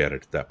go look at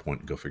it at that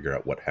point and go figure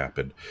out what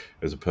happened,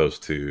 as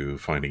opposed to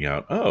finding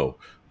out, oh,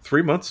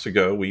 3 months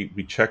ago we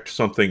checked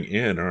something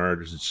in, and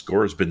our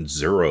score has been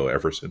 0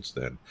 ever since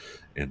then,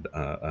 and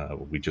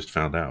we just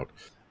found out.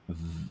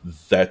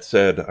 That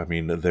said, I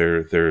mean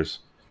there's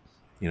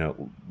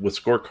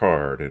with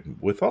Scorecard and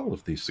with all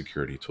of these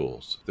security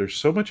tools, there's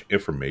so much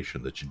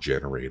information that's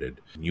generated.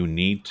 You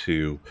need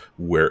to,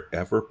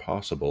 wherever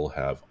possible,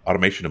 have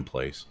automation in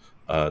place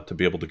to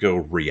be able to go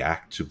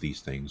react to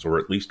these things, or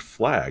at least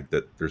flag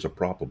that there's a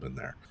problem in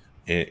there.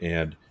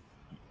 And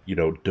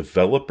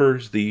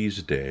developers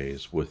these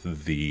days,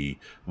 with the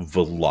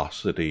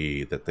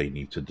velocity that they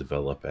need to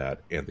develop at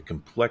and the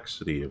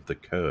complexity of the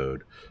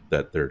code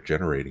that they're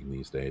generating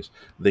these days,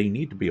 they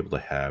need to be able to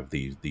have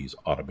these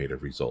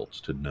automated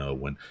results to know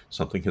when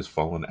something has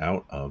fallen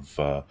out of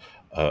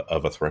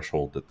a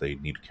threshold that they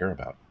need to care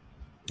about.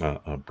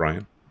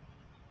 Brian?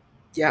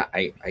 Yeah,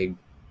 I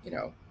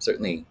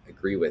certainly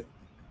agree with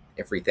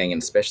everything,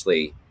 and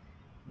especially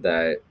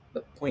the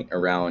point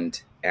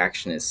around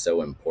action is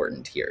so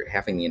important here.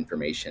 Having the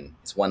information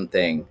is one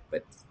thing,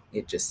 but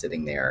it just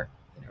sitting there,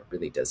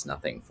 really does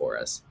nothing for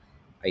us.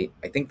 I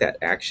think that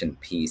action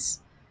piece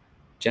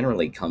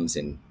generally comes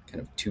in kind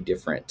of two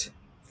different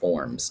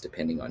forms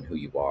depending on who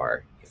you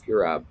are. If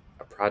you're a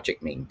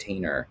project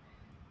maintainer,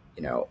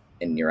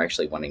 and you're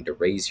actually wanting to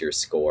raise your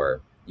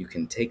score, you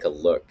can take a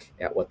look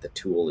at what the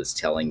tool is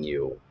telling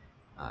you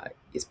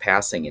is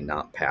passing and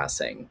not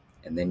passing.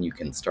 And then you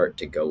can start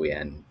to go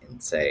in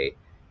and say,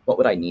 what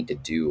would I need to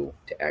do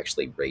to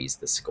actually raise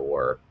the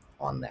score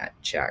on that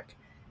check?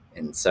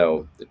 And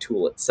so the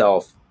tool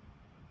itself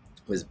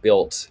was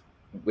built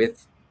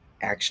with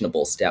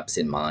actionable steps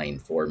in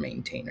mind for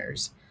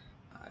maintainers.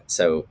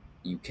 So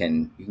you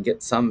can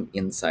get some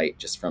insight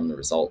just from the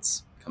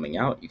results coming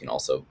out. You can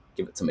also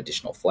give it some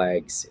additional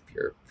flags if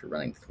you're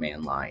running the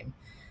command line,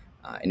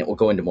 and it will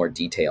go into more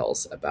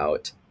details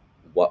about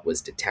what was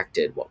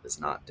detected, what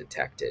was not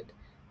detected,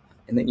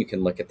 and then you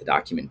can look at the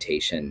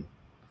documentation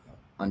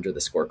under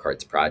the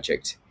Scorecards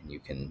project, and you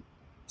can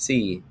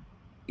see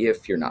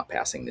if you're not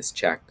passing this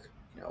check,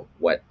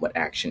 what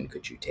action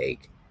could you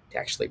take to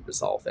actually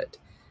resolve it.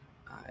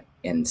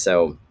 And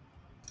so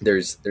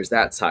there's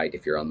that side.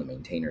 If you're on the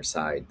maintainer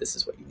side, this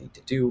is what you need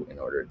to do in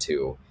order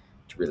to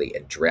really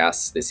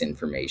address this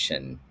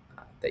information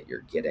that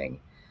you're getting.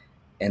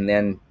 And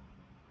then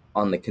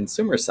on the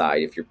consumer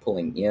side, if you're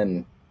pulling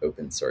in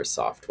open source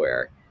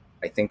software,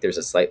 I think there's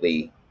a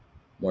slightly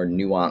more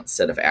nuanced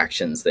set of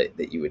actions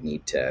that you would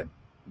need to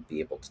be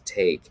able to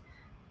take.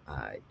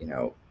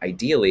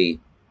 Ideally,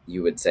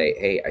 you would say,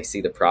 hey, I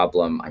see the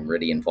problem. I'm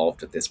already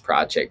involved with this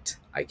project.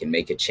 I can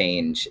make a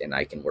change, and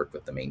I can work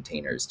with the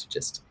maintainers to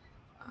just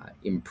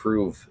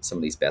improve some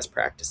of these best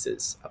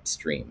practices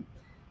upstream.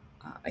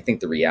 I think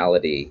the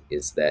reality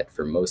is that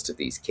for most of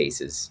these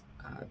cases,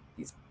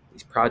 these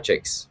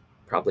projects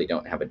probably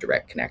don't have a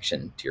direct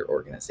connection to your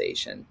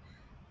organization.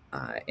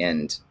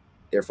 And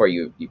therefore,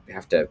 you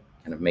have to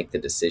kind of make the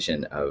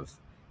decision of,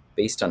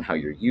 based on how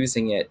you're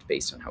using it,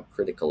 based on how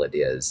critical it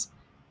is,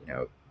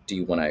 do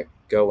you want to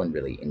go and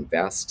really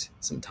invest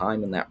some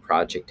time in that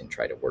project and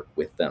try to work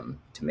with them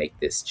to make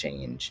this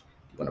change?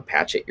 Do you want to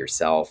patch it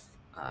yourself,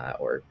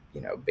 or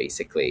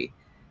basically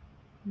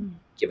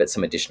give it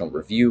some additional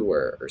review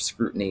or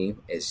scrutiny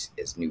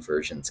as new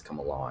versions come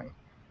along?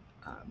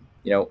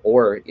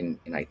 Or in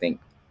I think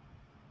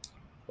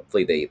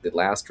hopefully the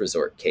last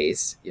resort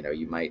case,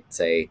 you might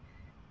say,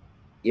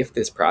 if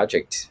this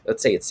project,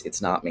 let's say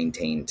it's not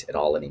maintained at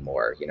all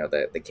anymore,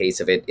 the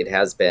case of it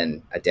has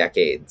been a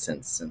decade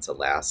since the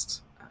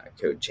last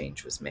code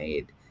change was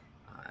made,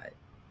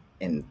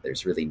 and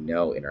there's really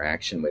no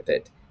interaction with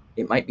it,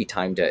 it might be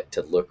time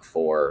to look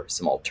for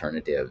some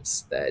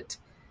alternatives that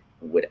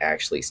would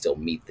actually still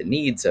meet the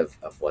needs of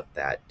what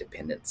that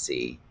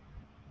dependency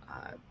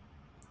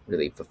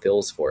really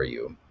fulfills for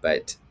you.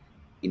 But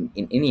in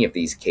any of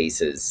these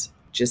cases,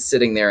 just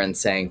sitting there and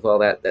saying, well,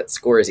 that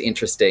score is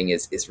interesting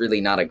is really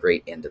not a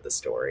great end of the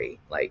story.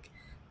 Like,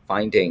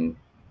 finding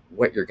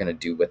what you're going to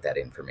do with that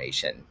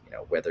information,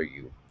 whether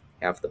you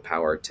have the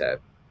power to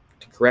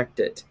correct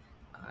it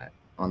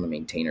on the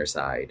maintainer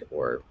side,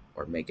 or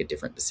make a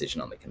different decision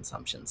on the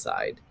consumption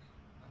side,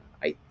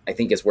 I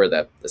think is where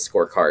the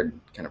scorecard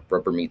kind of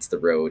rubber meets the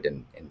road,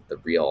 and the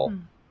real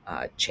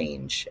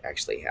change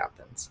actually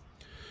happens.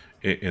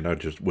 And I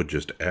would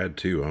just add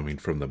too, I mean,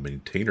 from the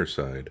maintainer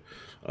side,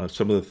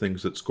 some of the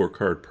things that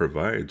Scorecard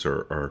provides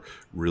are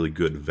really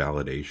good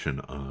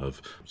validation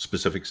of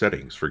specific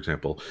settings. For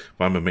example, if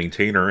I'm a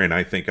maintainer and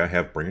I think I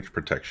have branch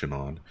protection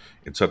on,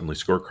 and suddenly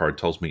Scorecard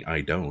tells me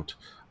I don't,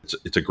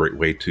 it's a great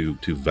way to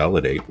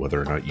validate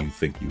whether or not you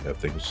think you have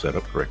things set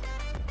up correctly.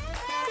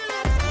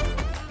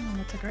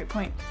 That's a great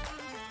point.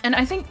 And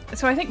I think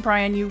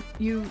Brian,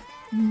 you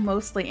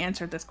mostly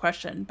answered this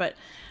question, but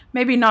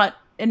maybe not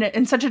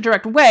in such a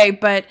direct way.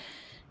 But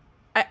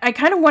I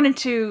kind of wanted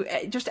to,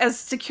 just as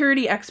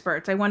security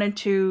experts, I wanted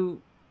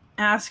to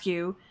ask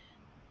you,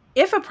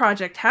 if a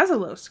project has a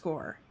low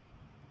score,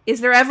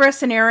 is there ever a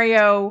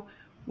scenario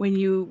when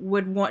you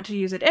would want to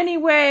use it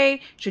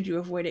anyway? Should you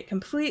avoid it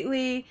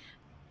completely?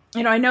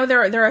 I know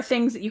there are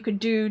things that you could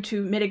do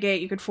to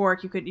mitigate. You could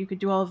fork. You could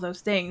do all of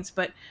those things.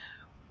 But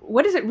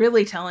what is it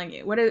really telling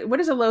you? What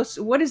is a low?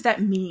 What does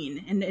that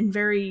mean in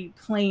very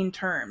plain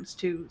terms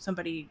to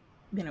somebody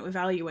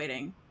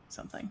evaluating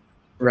something?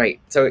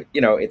 Right. So,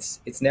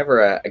 it's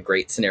never a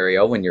great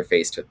scenario when you're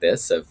faced with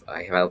this of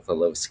I have a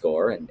low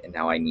score and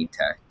now I need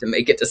to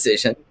make a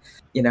decision.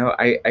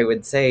 I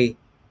would say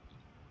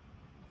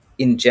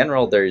in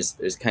general, there's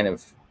kind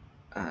of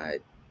uh,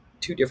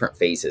 two different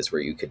phases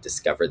where you could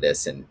discover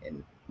this,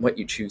 and what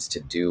you choose to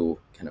do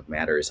kind of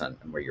matters on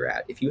where you're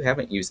at. If you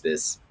haven't used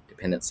this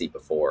dependency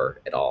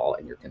before at all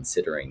and you're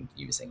considering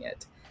using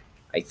it,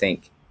 I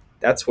think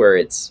that's where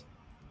it's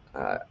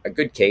a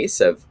good case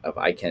of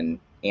I can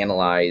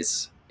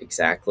analyze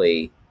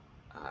exactly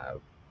uh,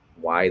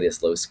 why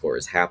this low score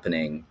is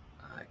happening,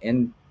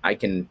 and I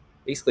can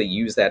basically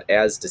use that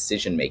as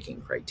decision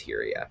making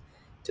criteria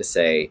to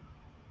say,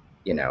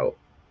 you know,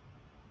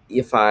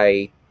 if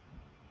I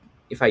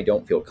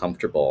don't feel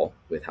comfortable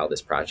with how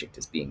this project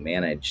is being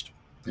managed,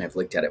 and I've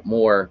looked at it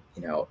more,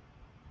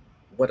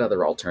 what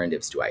other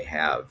alternatives do I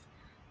have?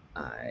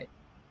 Uh,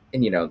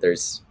 and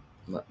there's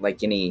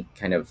like any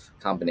kind of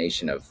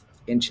combination of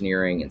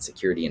engineering and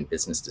security and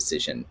business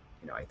decision.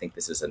 I think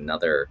this is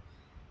another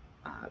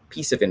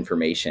piece of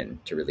information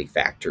to really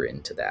factor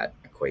into that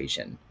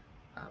equation.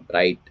 But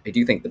I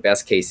do think the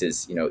best case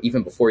is,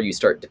 even before you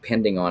start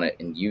depending on it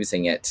and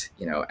using it,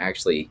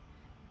 actually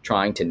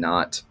trying to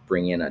not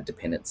bring in a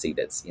dependency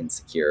that's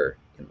insecure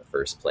in the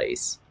first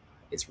place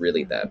is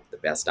really the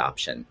best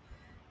option.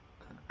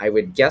 I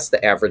would guess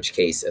the average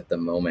case at the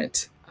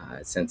moment,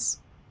 since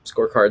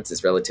Scorecards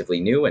is relatively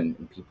new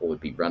and people would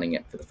be running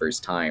it for the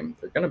first time,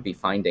 they're going to be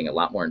finding a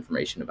lot more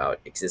information about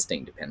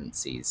existing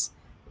dependencies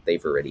that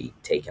they've already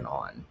taken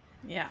on.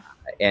 Yeah.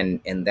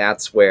 And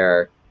that's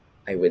where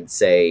I would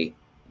say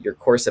your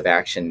course of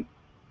action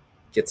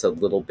gets a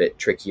little bit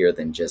trickier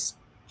than just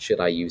should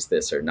I use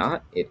this or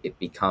not. It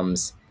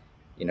becomes,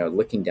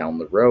 looking down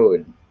the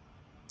road,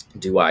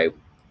 do I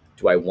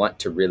want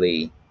to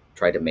really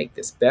try to make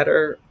this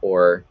better,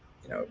 or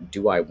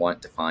do I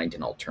want to find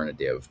an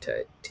alternative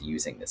to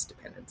using this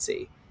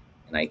dependency?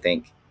 And I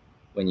think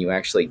when you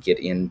actually get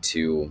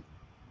into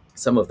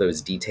some of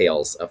those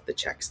details of the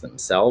checks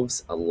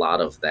themselves, a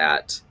lot of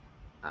that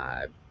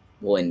uh,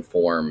 will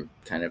inform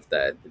kind of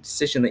the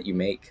decision that you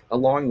make,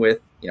 along with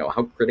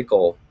how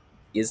critical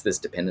is this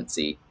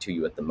dependency to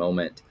you at the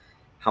moment.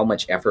 How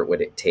much effort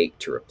would it take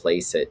to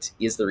replace it?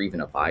 Is there even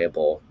a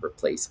viable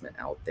replacement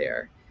out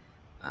there?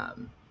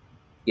 Um,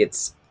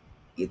 it's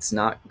it's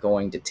not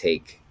going to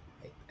take,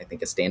 I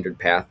think, a standard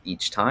path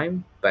each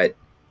time, but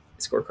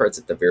Scorecards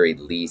at the very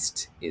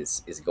least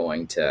is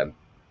going to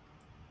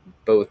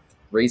both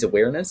raise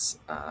awareness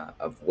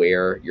of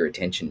where your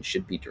attention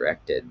should be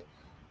directed,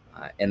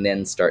 and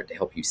then start to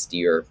help you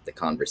steer the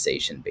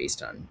conversation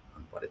based on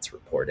what it's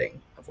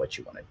reporting of what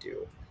you want to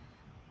do.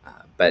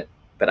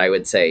 But I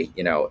would say,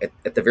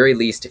 at the very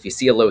least, if you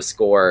see a low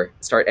score,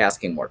 start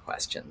asking more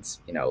questions.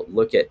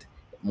 Look at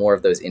more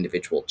of those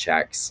individual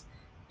checks.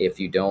 If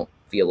you don't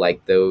feel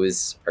like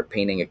those are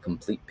painting a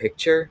complete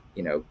picture,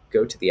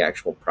 go to the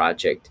actual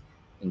project,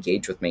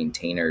 engage with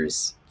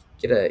maintainers,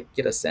 get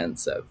a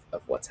sense of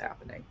what's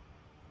happening.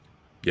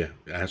 Yeah.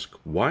 Ask,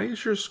 why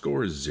is your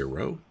score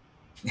 0?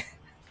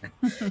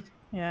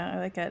 Yeah, I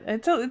like it.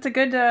 It's a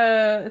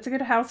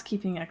good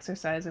housekeeping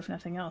exercise, if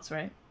nothing else,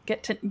 right?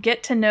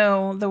 Get to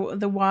know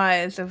the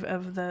whys of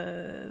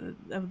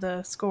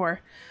the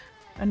score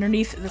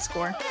underneath the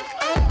score.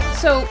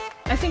 So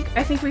I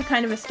think we've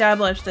kind of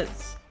established that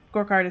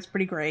Scorecard is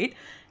pretty great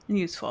and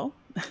useful.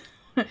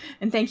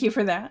 And thank you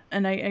for that.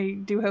 And I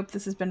do hope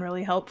this has been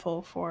really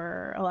helpful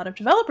for a lot of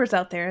developers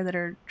out there that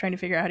are trying to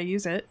figure out how to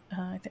use it.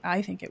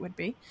 I think it would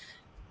be.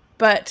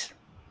 But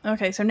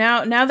okay, so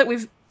now that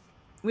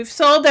we've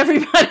sold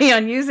everybody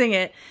on using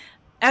it,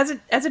 as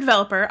a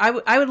developer,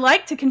 I would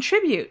like to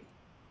contribute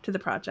to the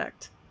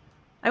project.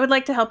 I would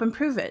like to help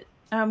improve it.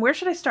 Where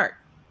should I start?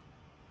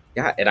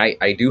 Yeah, and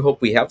I do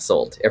hope we have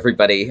sold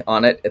everybody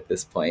on it at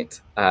this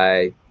point.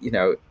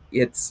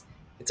 It's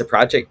a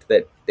project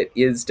that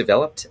is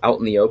developed out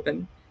in the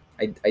open.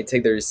 I'd say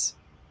there's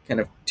kind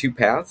of two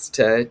paths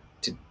to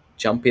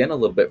jump in a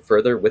little bit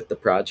further with the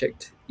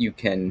project. You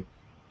can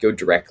go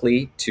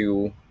directly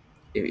to,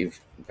 in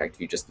fact,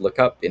 if you just look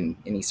up in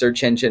any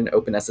search engine,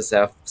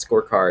 OpenSSF,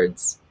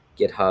 Scorecards,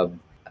 GitHub,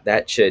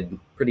 that should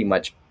pretty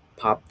much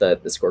pop the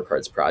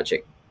Scorecards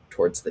project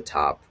towards the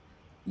top.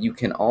 You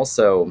can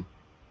also,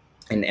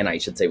 and I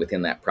should say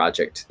within that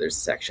project, there's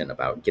a section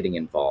about getting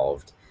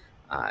involved.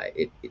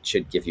 It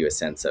should give you a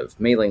sense of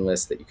mailing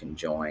lists that you can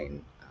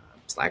join,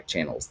 Slack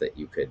channels that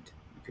you could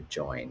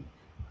join,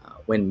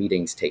 when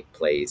meetings take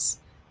place,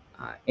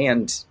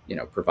 and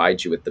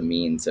provide you with the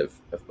means of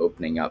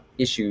opening up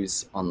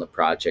issues on the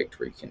project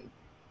where you can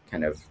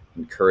kind of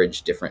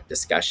encourage different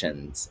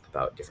discussions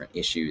about different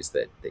issues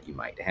that you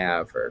might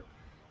have or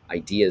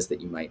ideas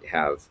that you might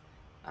have.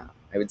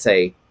 I would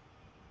say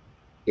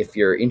if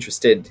you're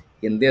interested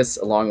in this,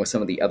 along with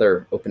some of the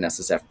other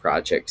OpenSSF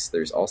projects,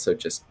 there's also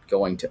just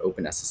going to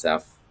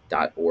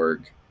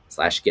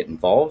openssf.org/get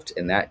involved,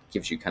 and that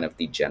gives you kind of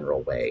the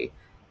general way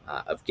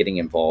of getting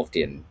involved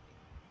in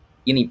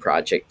any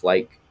project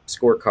like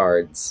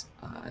scorecards,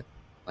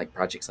 like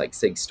projects like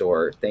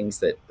SigStore, things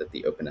that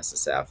the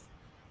OpenSSF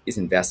is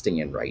investing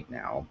in right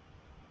now.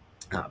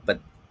 But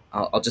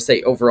I'll just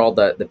say overall,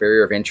 the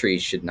barrier of entry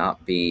should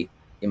not be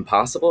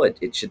impossible.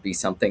 It should be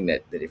something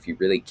that if you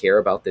really care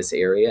about this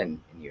area and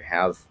you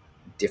have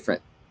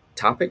different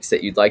topics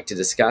that you'd like to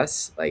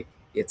discuss, like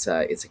it's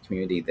a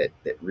community that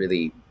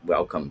really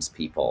welcomes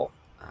people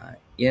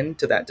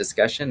into that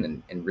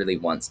discussion and really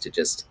wants to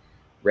just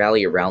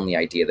rally around the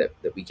idea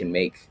that we can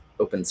make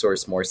open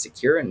source more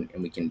secure and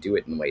we can do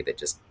it in a way that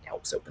just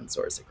helps open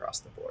source across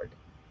the board.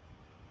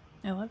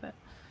 I love it.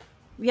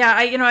 Yeah,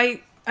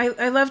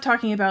 I love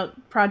talking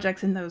about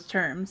projects in those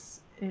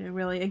terms. It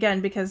really,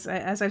 again, because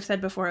as I've said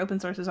before, open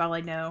source is all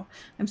I know.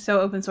 I'm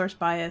so open source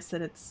biased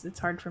that it's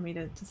hard for me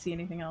to see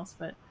anything else.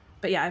 But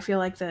yeah, I feel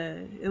like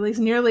at least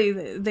nearly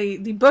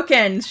the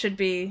bookends should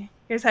be,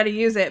 here's how to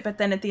use it, but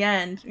then at the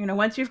end,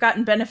 once you've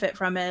gotten benefit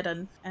from it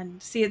and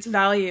see its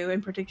value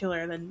in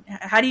particular, then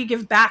how do you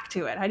give back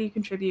to it? How do you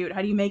contribute?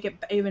 How do you make it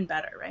even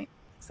better, right?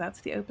 Because that's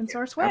the open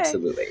source way.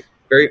 Absolutely.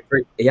 Very,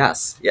 very,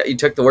 yes. Yeah, you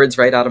took the words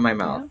right out of my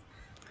mouth.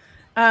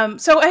 Yeah.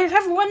 So I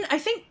have one, I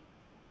think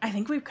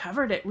we've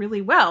covered it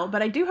really well,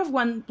 but I do have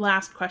one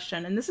last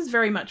question, and this is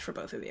very much for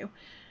both of you.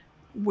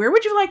 Where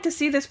would you like to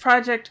see this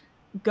project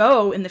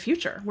go in the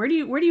future? Where do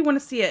you want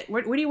to see it?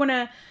 Where do you want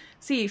to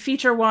see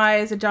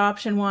feature-wise,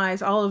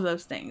 adoption-wise, all of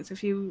those things?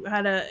 If you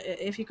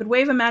could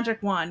wave a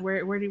magic wand,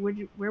 where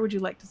would you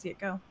like to see it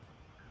go?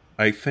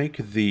 I think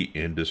the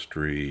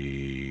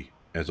industry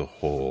as a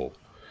whole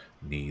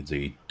needs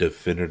a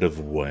definitive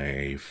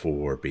way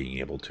for being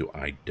able to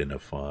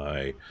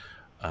identify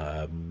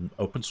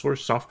open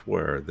source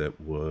software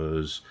that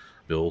was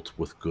built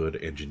with good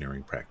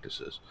engineering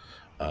practices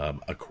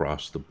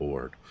across the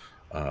board.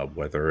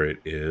 Whether it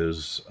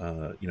is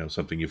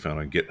something you found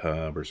on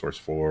GitHub or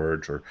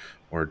SourceForge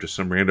or just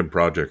some random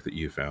project that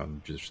you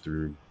found just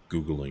through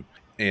Googling,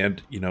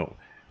 and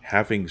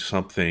having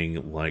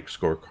something like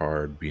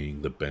Scorecard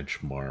being the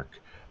benchmark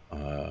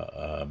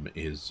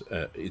is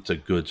it's a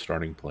good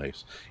starting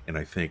place. And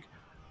I think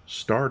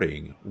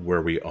starting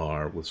where we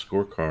are with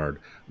Scorecard,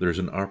 there's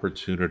an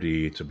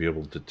opportunity to be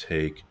able to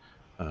take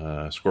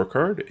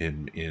Scorecard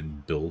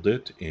and build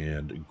it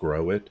and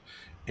grow it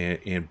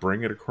and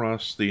bring it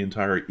across the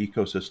entire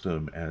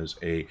ecosystem as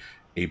a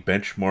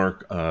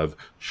benchmark of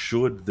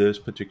should this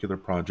particular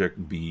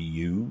project be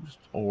used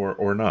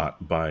or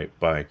not by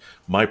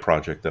my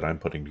project that I'm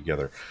putting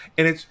together.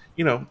 And it's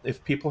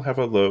if people have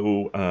a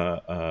low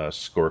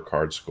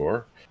scorecard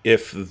score,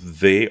 if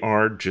they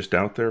are just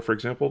out there, for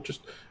example,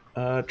 just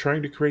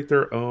trying to create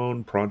their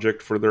own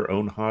project for their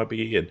own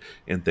hobby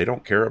and they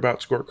don't care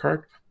about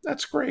scorecard,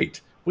 that's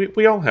great.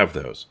 We all have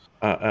those.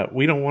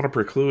 We don't want to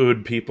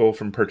preclude people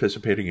from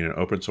participating in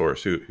open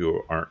source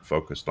who aren't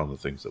focused on the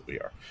things that we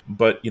are.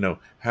 But,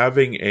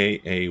 having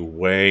a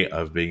way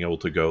of being able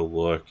to go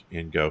look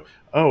and go,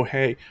 oh,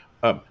 hey,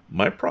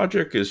 my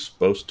project is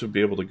supposed to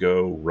be able to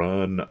go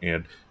run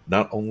and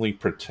not only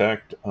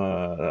protect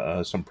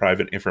some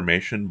private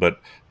information,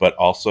 but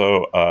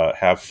also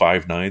have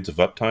 5 nines of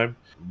uptime.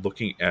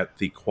 Looking at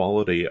the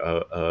quality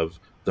of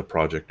the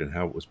project and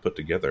how it was put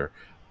together,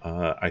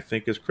 I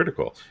think is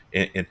critical.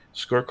 And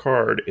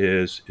Scorecard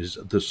is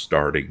the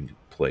starting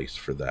place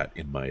for that,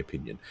 in my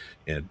opinion.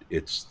 And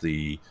it's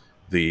I'm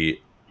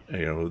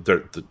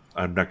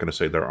not going to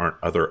say there aren't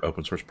other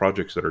open source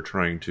projects that are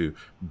trying to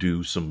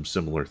do some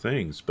similar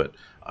things, but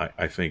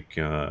I think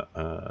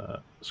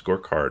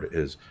Scorecard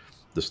is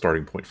the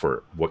starting point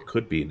for what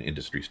could be an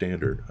industry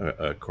standard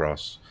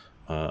across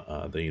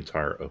the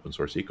entire open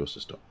source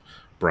ecosystem.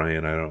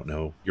 Brian, I don't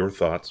know your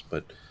thoughts,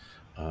 but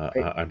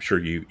I'm sure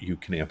you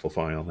can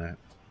amplify on that.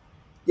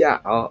 Yeah,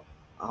 I'll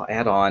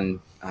add on,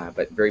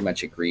 but very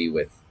much agree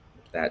with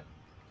that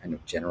kind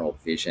of general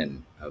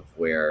vision of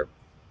where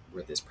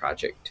this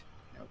project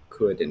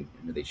could and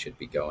really should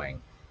be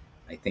going.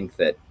 I think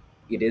that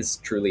it is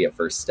truly a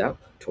first step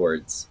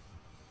towards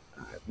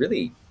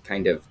really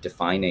kind of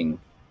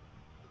defining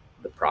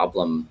the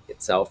problem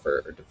itself,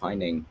 or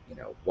defining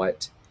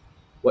what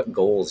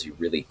goals you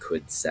really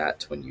could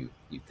set when you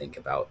think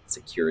about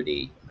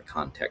security in the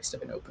context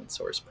of an open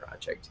source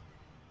project.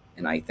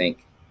 And I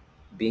think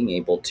being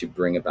able to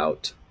bring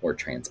about more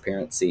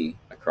transparency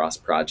across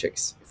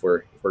projects, if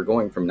we're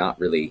going from not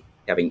really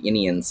having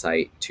any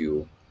insight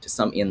to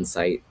some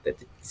insight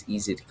that is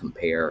easy to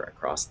compare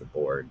across the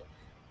board,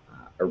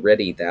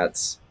 already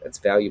that's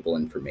valuable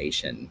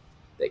information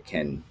that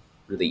can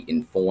really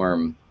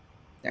inform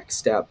next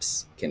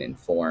steps, can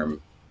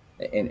inform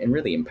and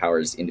really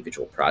empowers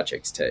individual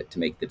projects to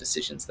make the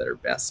decisions that are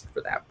best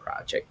for that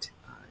project.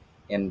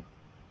 And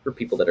for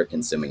people that are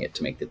consuming it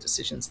to make the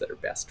decisions that are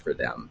best for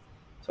them.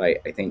 So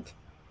I think,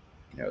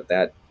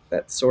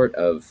 that sort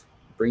of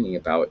bringing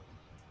about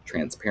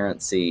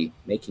transparency,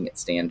 making it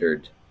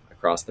standard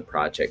across the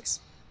projects,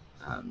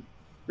 um,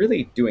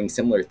 really doing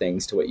similar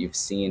things to what you've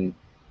seen,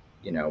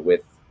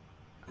 with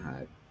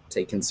uh,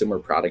 say consumer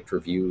product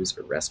reviews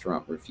or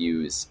restaurant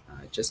reviews.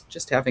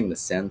 Just having the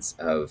sense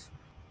of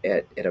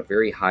at a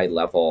very high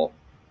level,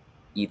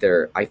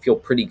 either I feel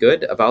pretty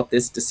good about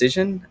this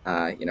decision,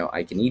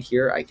 I can eat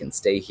here, I can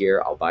stay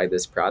here, I'll buy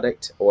this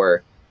product,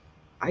 or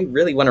I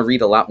really want to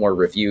read a lot more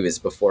reviews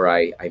before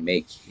I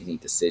make any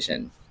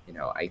decision.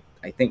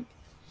 I think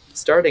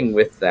starting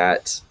with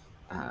that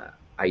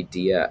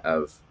idea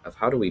of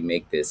how do we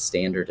make this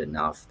standard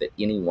enough that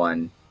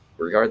anyone,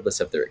 regardless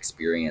of their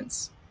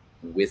experience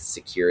with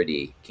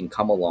security, can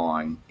come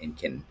along and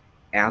can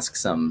ask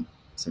some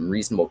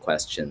reasonable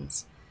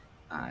questions,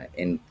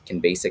 and can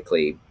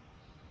basically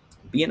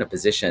be in a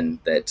position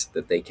that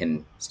they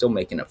can still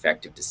make an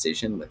effective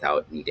decision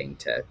without needing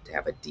to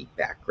have a deep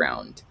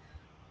background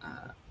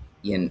uh,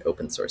 in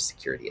open source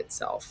security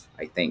itself.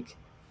 I think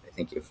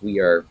if we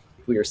are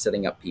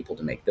setting up people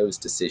to make those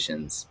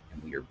decisions,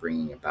 and we are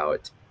bringing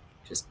about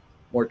just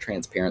more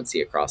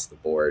transparency across the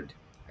board,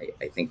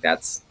 I think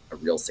that's a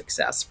real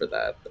success for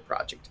the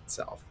project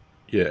itself.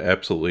 Yeah,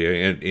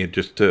 absolutely. And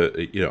just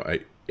to, I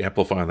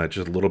amplify on that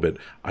just a little bit.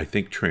 I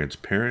think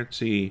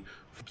transparency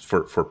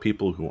for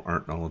people who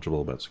aren't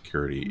knowledgeable about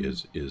security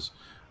is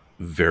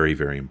very,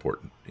 very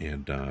important.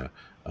 And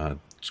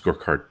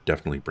Scorecard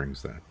definitely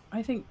brings that.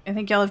 I think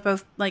y'all have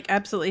both like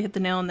absolutely hit the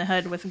nail on the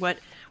head with what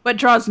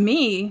draws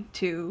me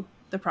to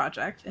the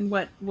project, and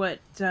what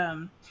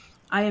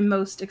I am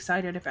most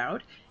excited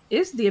about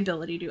is the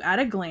ability to, at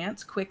a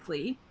glance,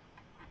 quickly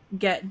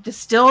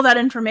distill that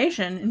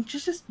information in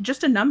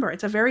just a number.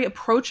 It's a very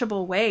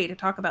approachable way to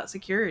talk about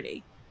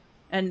security,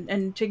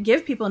 and to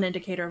give people an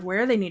indicator of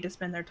where they need to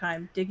spend their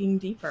time digging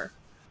deeper.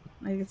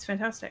 I think it's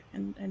fantastic,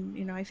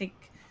 and I think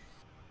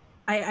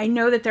I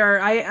know that there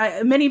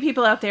are many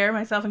people out there,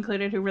 myself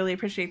included, who really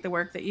appreciate the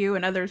work that you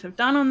and others have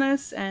done on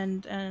this,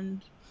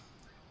 and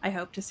I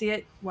hope to see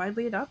it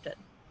widely adopted.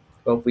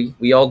 Well,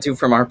 we all do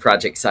from our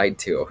project side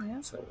too.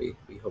 Yeah. So we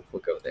hope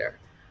we'll go there.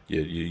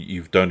 Yeah,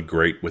 you've done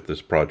great with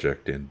this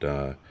project, and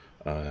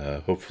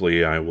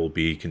hopefully I will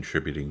be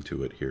contributing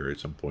to it here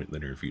at some point in the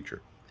near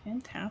future.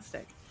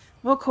 Fantastic.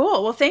 Well,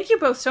 cool. Well, thank you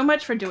both so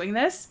much for doing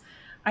this.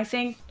 I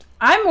think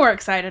I'm more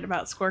excited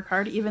about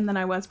Scorecard even than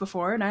I was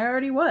before, and I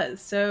already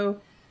was.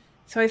 So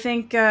I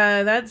think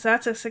that's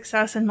a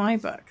success in my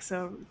book.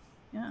 So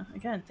yeah,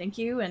 again, thank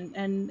you,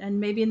 and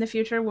maybe in the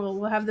future we'll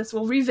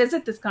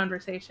revisit this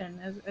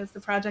conversation as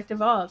the project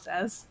evolves,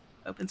 as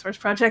open source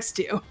projects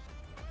do.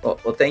 Well,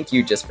 thank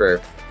you just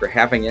for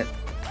having it,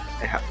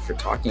 for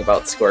talking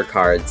about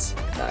scorecards,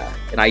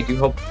 and I do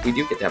hope we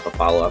do get to have a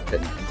follow up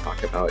and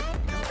talk about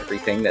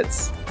everything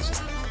that's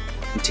just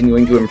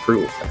continuing to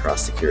improve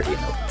across security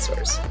and open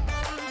source.